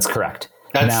 That's correct.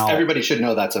 Everybody should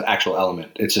know that's an actual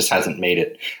element. It just hasn't made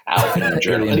it out in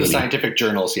the scientific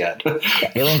journals yet.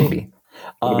 Alien baby.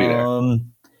 It'll be there.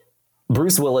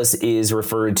 Bruce Willis is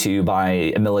referred to by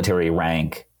a military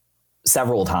rank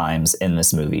several times in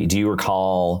this movie. Do you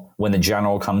recall when the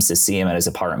general comes to see him at his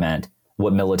apartment,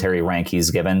 what military rank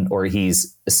he's given or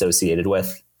he's associated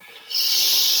with?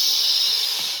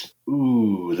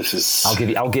 Ooh, this is...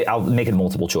 I'll make it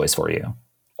multiple choice for you.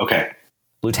 Okay.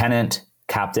 Lieutenant,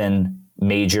 captain,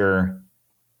 major,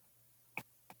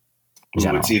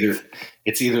 general.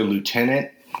 It's either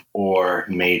lieutenant or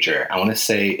major. I want to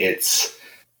say it's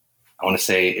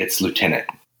lieutenant.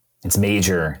 It's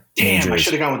major. Damn, I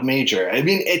should have gone with major. I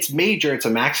mean, it's major. It's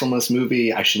a maximalist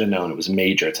movie. I should have known it was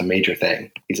major. It's a major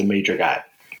thing. He's a major guy.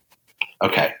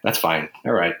 Okay, that's fine.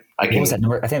 All right. What was that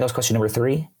number? I think that was question number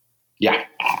 3. Yeah.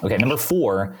 Okay, number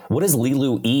 4. What does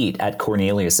Lilu eat at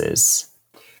Cornelius's?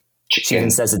 Chicken. She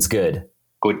even says it's good.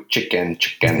 Good chicken.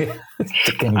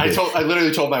 I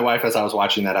literally told my wife as I was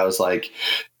watching that, I was like,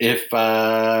 if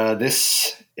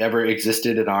this ever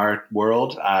existed in our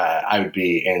world, I'd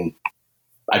be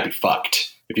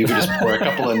fucked. If you could just pour a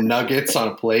couple of nuggets on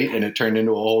a plate and it turned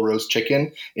into a whole roast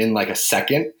chicken in like a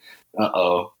second.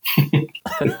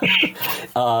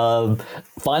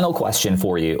 Final question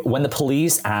for you. When the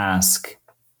police ask,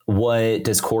 what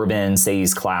does Corbin say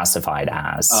he's classified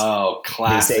as? Oh,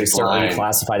 classic They say, sir, are you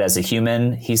classified as a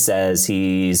human? He says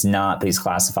he's not, but he's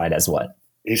classified as what?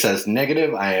 He says,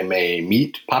 negative, I am a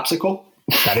meat popsicle.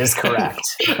 That is correct.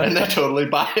 And they totally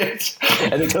buy it.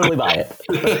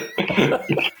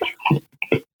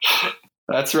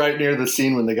 That's right near the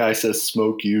scene when the guy says,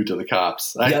 smoke you to the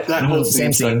cops. That whole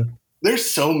scene. There's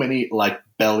so many like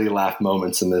belly laugh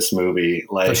moments in this movie.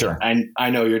 Like, for sure.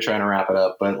 I know you're trying to wrap it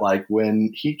up, but like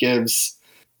when he gives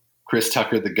Chris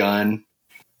Tucker the gun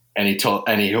and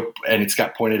it's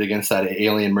got pointed against that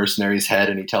alien mercenary's head,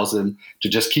 and he tells him to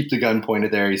just keep the gun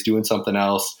pointed there. He's doing something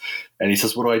else. And he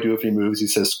says, what do I do if he moves? He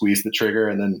says, squeeze the trigger.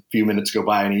 And then a few minutes go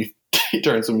by and he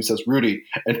turns to him and he says, Rudy.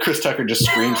 And Chris Tucker just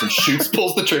screams and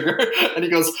pulls the trigger. And he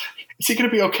goes, is he going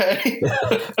to be okay?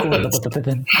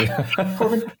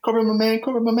 Corbin,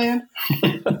 my man.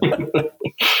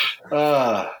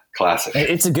 Classic.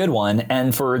 It's a good one.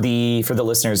 And for the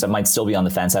listeners that might still be on the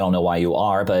fence, I don't know why you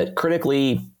are, but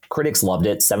critically, Critics loved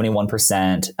it,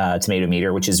 71% tomato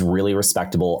meter, which is really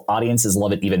respectable. Audiences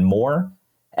love it even more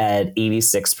at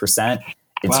 86%.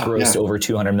 It's grossed over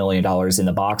 $200 million in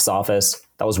the box office.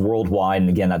 That was worldwide. And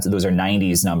again, those are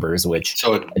 90s numbers, which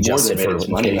adjusted for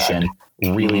inflation,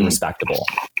 really respectable.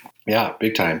 Yeah,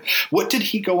 big time. What did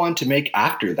he go on to make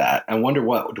after that? I wonder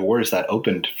what doors that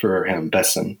opened for him,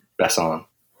 Besson.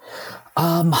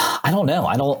 I don't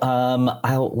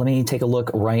know. Let me take a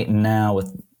look right now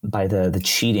by the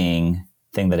cheating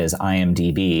thing that is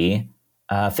IMDb.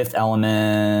 Fifth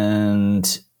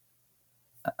Element.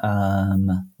 Let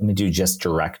me do just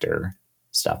director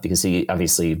stuff because he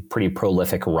obviously pretty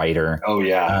prolific writer. Oh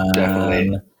yeah,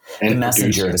 definitely. And The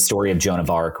Messenger, the story of Joan of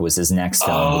Arc, was his next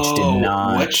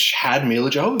film, which had Mila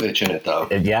Jovovich in it, though.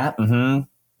 Yeah, did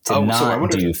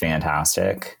not do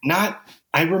fantastic.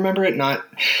 I remember it not.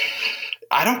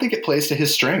 I don't think it plays to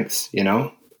his strengths.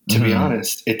 To be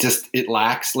honest, it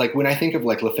lacks. Like when I think of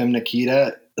like La Femme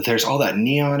Nikita, there's all that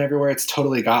neon everywhere. It's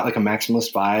totally got like a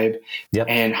maximalist vibe. Yep.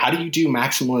 And how do you do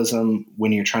maximalism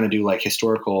when you're trying to do like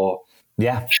historical?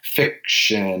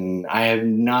 Fiction? I have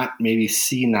not maybe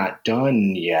seen that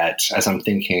done yet as I'm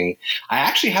thinking. I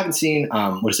actually haven't seen,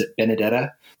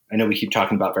 Benedetta? I know we keep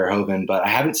talking about Verhoeven, but I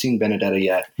haven't seen Benedetta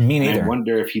yet. Me neither. And I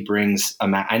wonder if he brings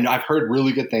I know I've heard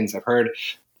really good things. I've heard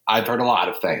a lot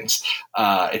of things.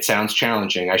 It sounds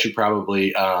challenging. I should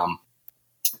probably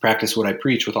practice what I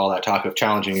preach with all that talk of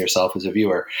challenging yourself as a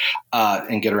viewer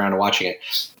and get around to watching it.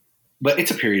 But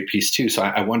it's a period piece too, so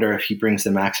I wonder if he brings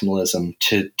the maximalism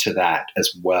to that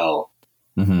as well.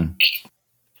 Mm-hmm.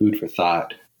 Food for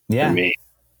thought for me.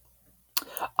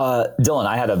 Dylan,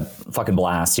 I had a fucking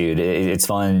blast, dude. It's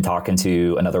fun talking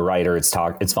to another writer. It's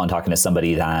fun talking to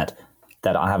somebody that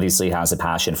obviously has a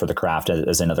passion for the craft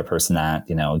as another person that,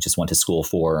 just went to school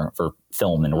for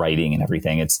film and writing and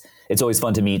everything. It's always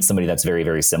fun to meet somebody that's very,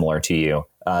 very similar to you.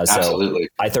 Absolutely. So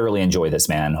I thoroughly enjoy this,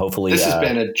 man. Hopefully this has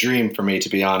been a dream for me, to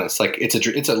be honest. Like it's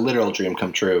a literal dream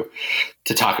come true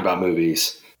to talk about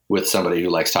movies with somebody who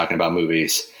likes talking about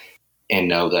movies and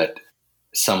know that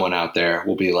someone out there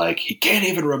will be like, he can't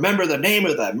even remember the name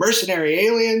of the mercenary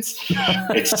aliens.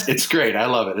 It's great. I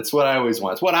love it. It's what I always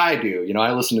want. It's what I do.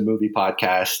 I listen to movie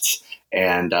podcasts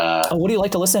and, what do you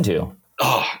like to listen to?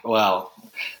 Oh, well,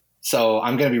 so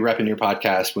I'm going to be repping your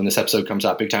podcast when this episode comes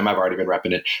out big time. I've already been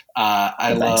repping it.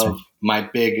 I love my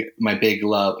big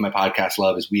love, my podcast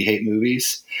love is We Hate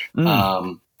Movies.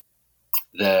 The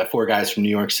four guys from New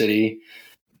York City,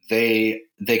 they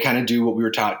kind of do what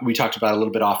we talked about a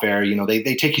little bit off air.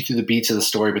 They take you through the beats of the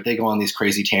story, but they go on these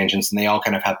crazy tangents and they all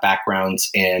kind of have backgrounds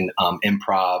in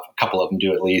improv. A couple of them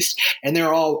do at least. And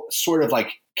they're all sort of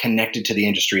like connected to the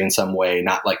industry in some way,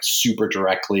 not like super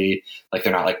directly, like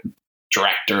they're not like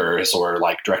directors or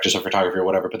like directors of photography or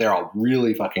whatever, but they're all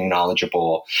really fucking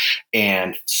knowledgeable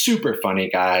and super funny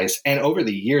guys. And over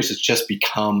the years, it's just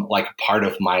become like part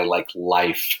of my like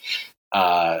life,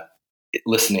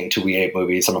 listening to We Hate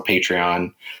Movies. I'm a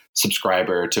Patreon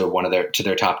subscriber to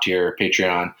their top tier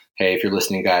Patreon. Hey, if you're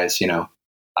listening, guys,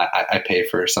 I pay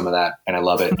for some of that and I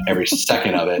love it every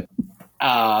second of it.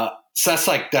 So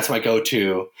that's my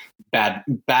go-to bad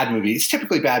movies. It's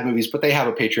typically bad movies, but they have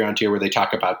a Patreon tier where they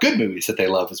talk about good movies that they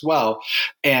love as well.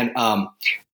 And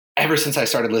ever since I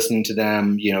started listening to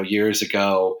them, years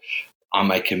ago on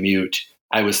my commute,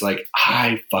 I was like,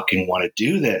 I fucking want to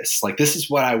do this. Like, this is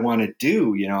what I want to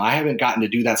do. I haven't gotten to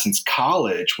do that since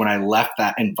college when I left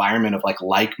that environment of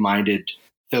like-minded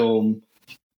film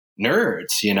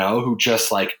nerds, who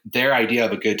just like their idea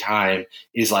of a good time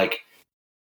is like,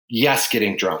 yes,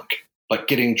 getting drunk, but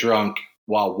getting drunk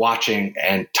while watching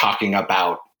and talking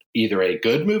about either a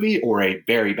good movie or a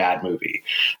very bad movie.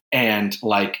 And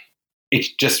like,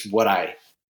 it's just what I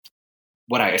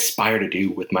aspire to do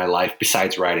with my life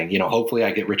besides writing. Hopefully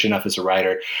I get rich enough as a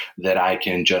writer that I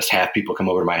can just have people come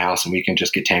over to my house and we can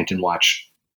just get tanked and watch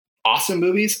awesome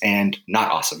movies and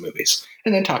not awesome movies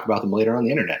and then talk about them later on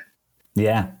the internet.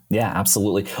 Yeah,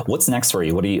 absolutely. What's next for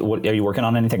you? What are you working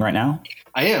on anything right now?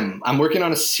 I am. I'm working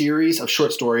on a series of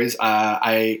short stories.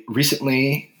 I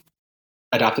recently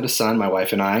adopted a son, my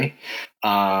wife and I.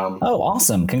 Oh,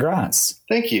 awesome. Congrats.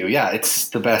 Thank you. Yeah, it's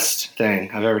the best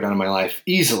thing I've ever done in my life,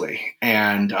 easily.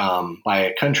 And by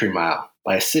a country mile,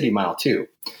 by a city mile too.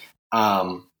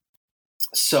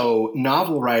 So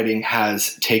novel writing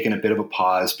has taken a bit of a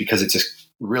pause because it's a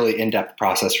really in-depth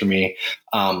process for me.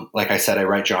 Like I said, I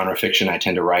write genre fiction. I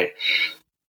tend to write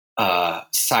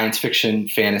science fiction,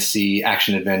 fantasy,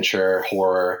 action adventure,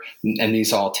 horror, and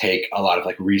these all take a lot of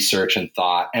like research and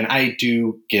thought. And I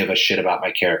do give a shit about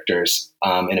my characters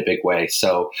in a big way.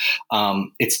 So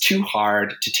it's too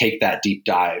hard to take that deep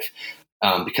dive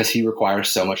because he requires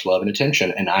so much love and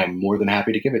attention, and I'm more than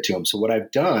happy to give it to him. So what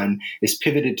I've done is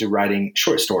pivoted to writing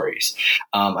short stories.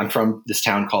 I'm from this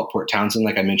town called Port Townsend,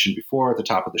 like I mentioned before at the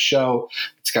top of the show.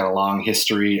 It's got a long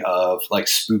history of like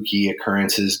spooky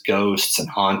occurrences, ghosts and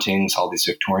hauntings, all these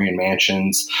Victorian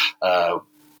mansions,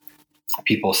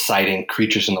 people sighting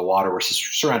creatures in the water. We're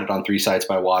surrounded on 3 sides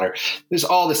by water. There's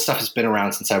all this stuff that's been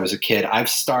around since I was a kid. I've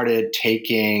started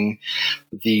taking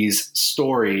these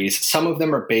stories. Some of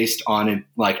them are based on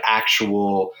like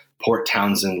actual Port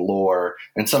Townsend lore,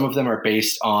 and some of them are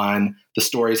based on the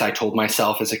stories I told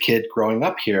myself as a kid growing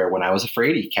up here when I was a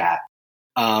fraidy cat.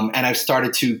 And I've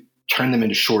started to turn them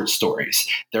into short stories.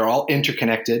 They're all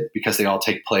interconnected because they all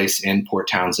take place in Port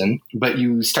Townsend, but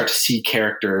you start to see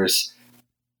characters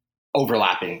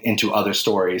overlapping into other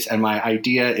stories. And my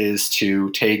idea is to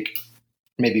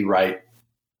maybe write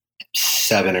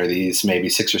 7 of these, maybe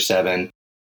 6 or 7.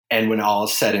 And when all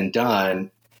is said and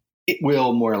done, it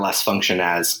will more or less function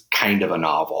as kind of a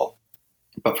novel.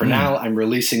 But for now, I'm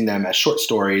releasing them as short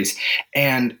stories,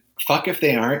 and fuck if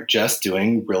they aren't just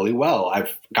doing really well.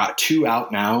 I've got 2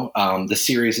 out now. The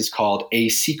series is called A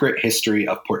Secret History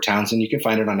of Port Townsend. You can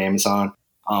find it on Amazon.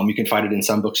 You can find it in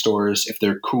some bookstores if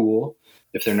they're cool.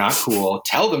 If they're not cool,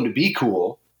 tell them to be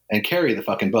cool and carry the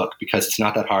fucking book, because it's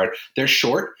not that hard. They're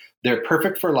short. They're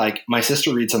perfect for, like, my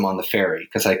sister reads them on the ferry,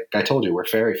 because I told you, we're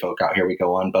ferry folk out here. We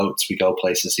go on boats. We go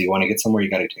places. So you want to get somewhere, you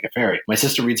got to take a ferry. My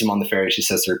sister reads them on the ferry. She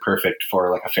says they're perfect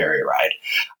for like a ferry ride.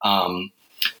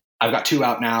 I've got 2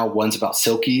 out now. One's about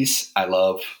silkies. I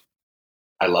love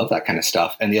that kind of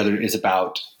stuff. And the other is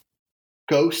about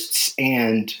ghosts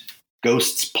and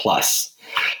ghosts plus.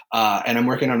 And I'm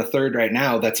working on a 3rd right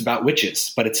now that's about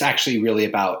witches, but it's actually really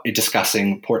about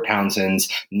discussing Port Townsend's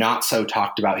not so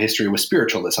talked about history with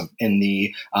spiritualism in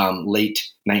the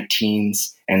late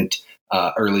 19s and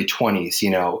early 20s, you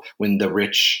know, when the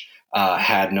rich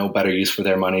had no better use for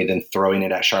their money than throwing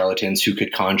it at charlatans who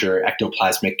could conjure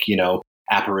ectoplasmic, you know,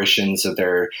 apparitions of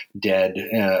their dead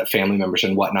family members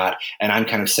and whatnot. And I'm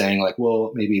kind of saying, like,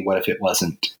 well, maybe what if it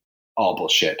wasn't all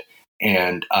bullshit?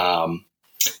 And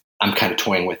I'm kind of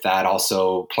toying with that,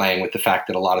 also playing with the fact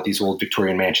that a lot of these old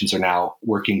Victorian mansions are now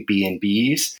working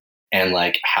B&Bs, and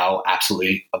like how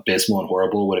absolutely abysmal and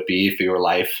horrible would it be if your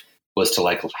life was to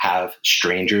like have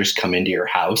strangers come into your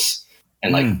house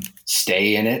and like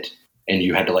stay in it, and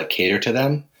you had to like cater to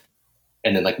them.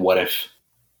 And then like, what if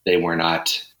they were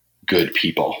not good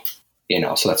people? You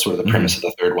know, so that's sort of the premise of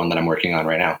the 3rd one that I'm working on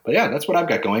right now. But yeah, that's what I've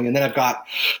got going. And then I've got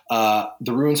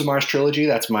the Ruins of Mars trilogy.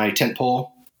 That's my tentpole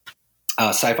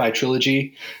sci-fi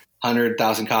trilogy,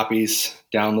 100,000 copies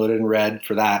downloaded and read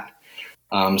for that.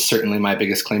 Certainly my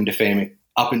biggest claim to fame,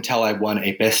 up until I won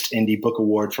a Best Indie Book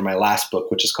Award for my last book,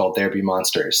 which is called There Be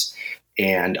Monsters.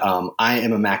 And I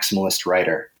am a maximalist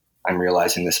writer. I'm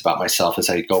realizing this about myself as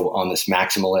I go on this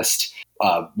maximalist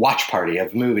watch party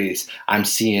of movies. I'm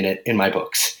seeing it in my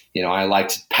books. You know, I like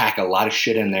to pack a lot of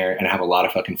shit in there and have a lot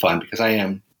of fucking fun, because I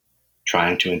am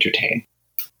trying to entertain.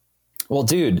 Well,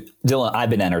 dude, Dylan, I've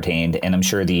been entertained, and I'm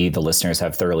sure the listeners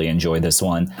have thoroughly enjoyed this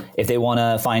one. If they want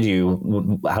to find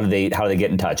you, how do they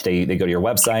get in touch? They go to your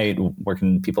website. Where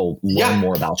can people learn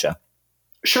more about you?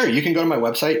 Sure. You can go to my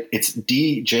website. It's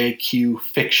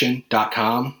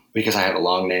djqfiction.com, because I have a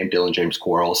long name, Dylan James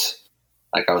Quarles.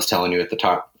 Like I was telling you at the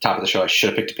top of the show, I should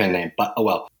have picked a pen name, but oh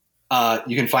well.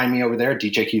 You can find me over there,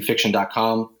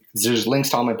 djqfiction.com. There's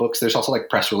links to all my books. There's also like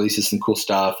press releases and cool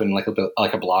stuff, and like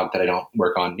a blog that I don't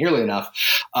work on nearly enough.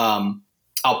 I'll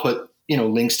put, you know,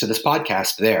 links to this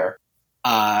podcast there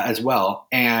as well.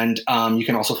 And you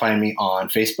can also find me on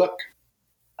Facebook,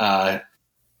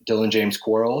 Dylan James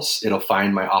Quarles. It'll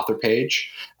find my author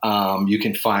page. You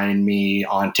can find me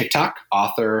on TikTok,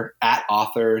 author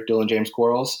Dylan James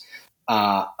Quarles.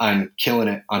 I'm killing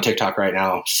it on TikTok right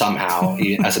now somehow,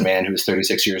 as a man who's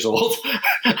 36 years old.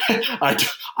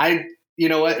 I you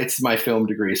know what? It's my film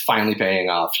degree is finally paying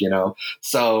off, you know?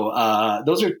 So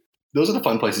those are the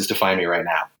fun places to find me right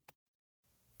now.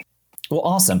 Well,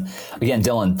 awesome. Again,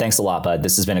 Dylan, thanks a lot, bud.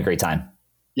 This has been a great time.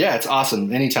 Yeah, it's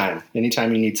awesome. Anytime you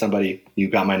need somebody, you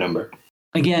got my number.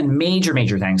 Again, major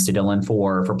thanks to Dylan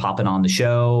for popping on the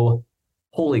show.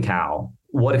 Holy cow.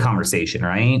 What a conversation,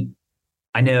 right?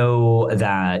 I know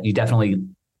that you definitely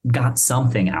got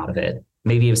something out of it.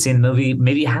 Maybe you've seen the movie,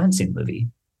 maybe you haven't seen the movie,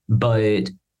 but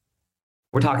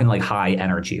we're talking like high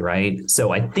energy, right?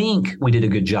 So I think we did a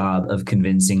good job of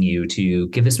convincing you to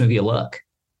give this movie a look,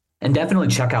 and definitely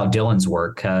check out Dylan's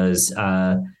work, because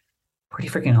pretty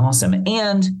freaking awesome.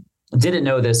 And didn't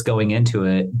know this going into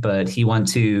it, but he went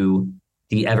to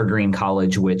the Evergreen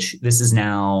College, which this is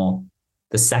now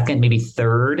the 2nd, maybe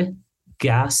 3rd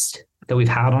guest that we've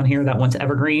had on here that went to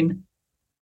Evergreen.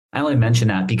 I only mention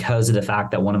that because of the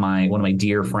fact that one of my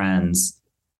dear friends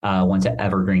went to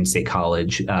Evergreen State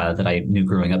College that I knew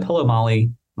growing up. Hello,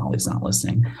 Molly. Molly's not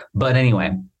listening. But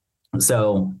anyway,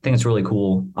 so I think it's really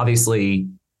cool. Obviously,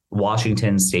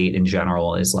 Washington State in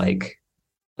general is like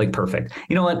perfect.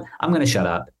 You know what? I'm going to shut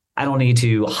up. I don't need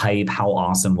to hype how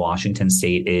awesome Washington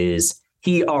State is.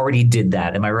 He already did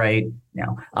that. Am I right?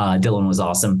 No. Dylan was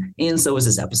awesome. And so was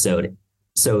this episode.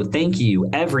 So thank you,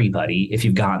 everybody, if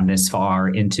you've gotten this far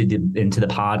into the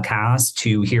podcast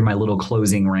to hear my little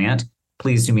closing rant.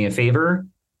 Please do me a favor.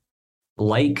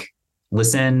 Like,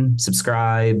 listen,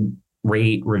 subscribe,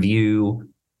 rate, review,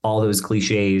 all those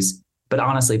cliches. But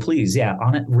honestly, please,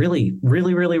 really,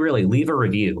 really, really, really leave a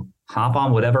review. Hop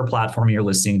on whatever platform you're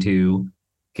listening to.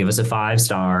 Give us a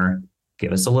 5-star.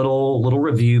 Give us a little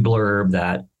review blurb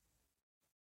that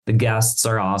the guests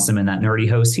are awesome and that nerdy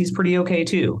host, he's pretty okay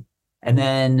too. And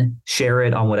then share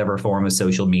it on whatever form of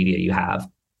social media you have.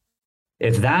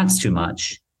 If that's too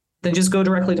much, then just go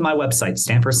directly to my website,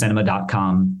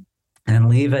 stanfordcinema.com, and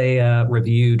leave a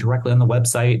review directly on the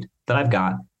website that I've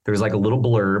got. There's like a little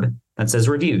blurb that says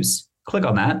reviews. Click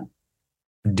on that.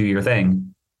 Do your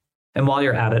thing. And while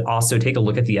you're at it, also take a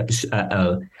look at the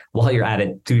episode. While you're at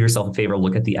it, do yourself a favor,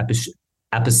 look at the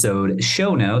episode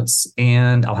show notes,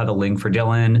 and I'll have a link for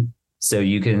Dylan so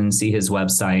you can see his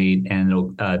website, and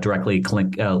it'll directly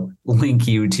link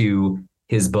you to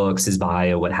his books, his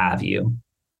bio, what have you.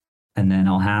 And then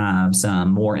I'll have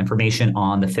some more information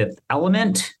on The Fifth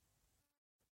Element.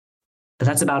 But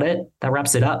that's about it. That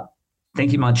wraps it up.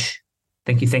 Thank you much.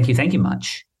 Thank you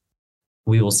much.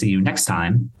 We will see you next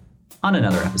time on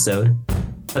another episode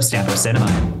of Stanford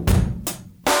Cinema.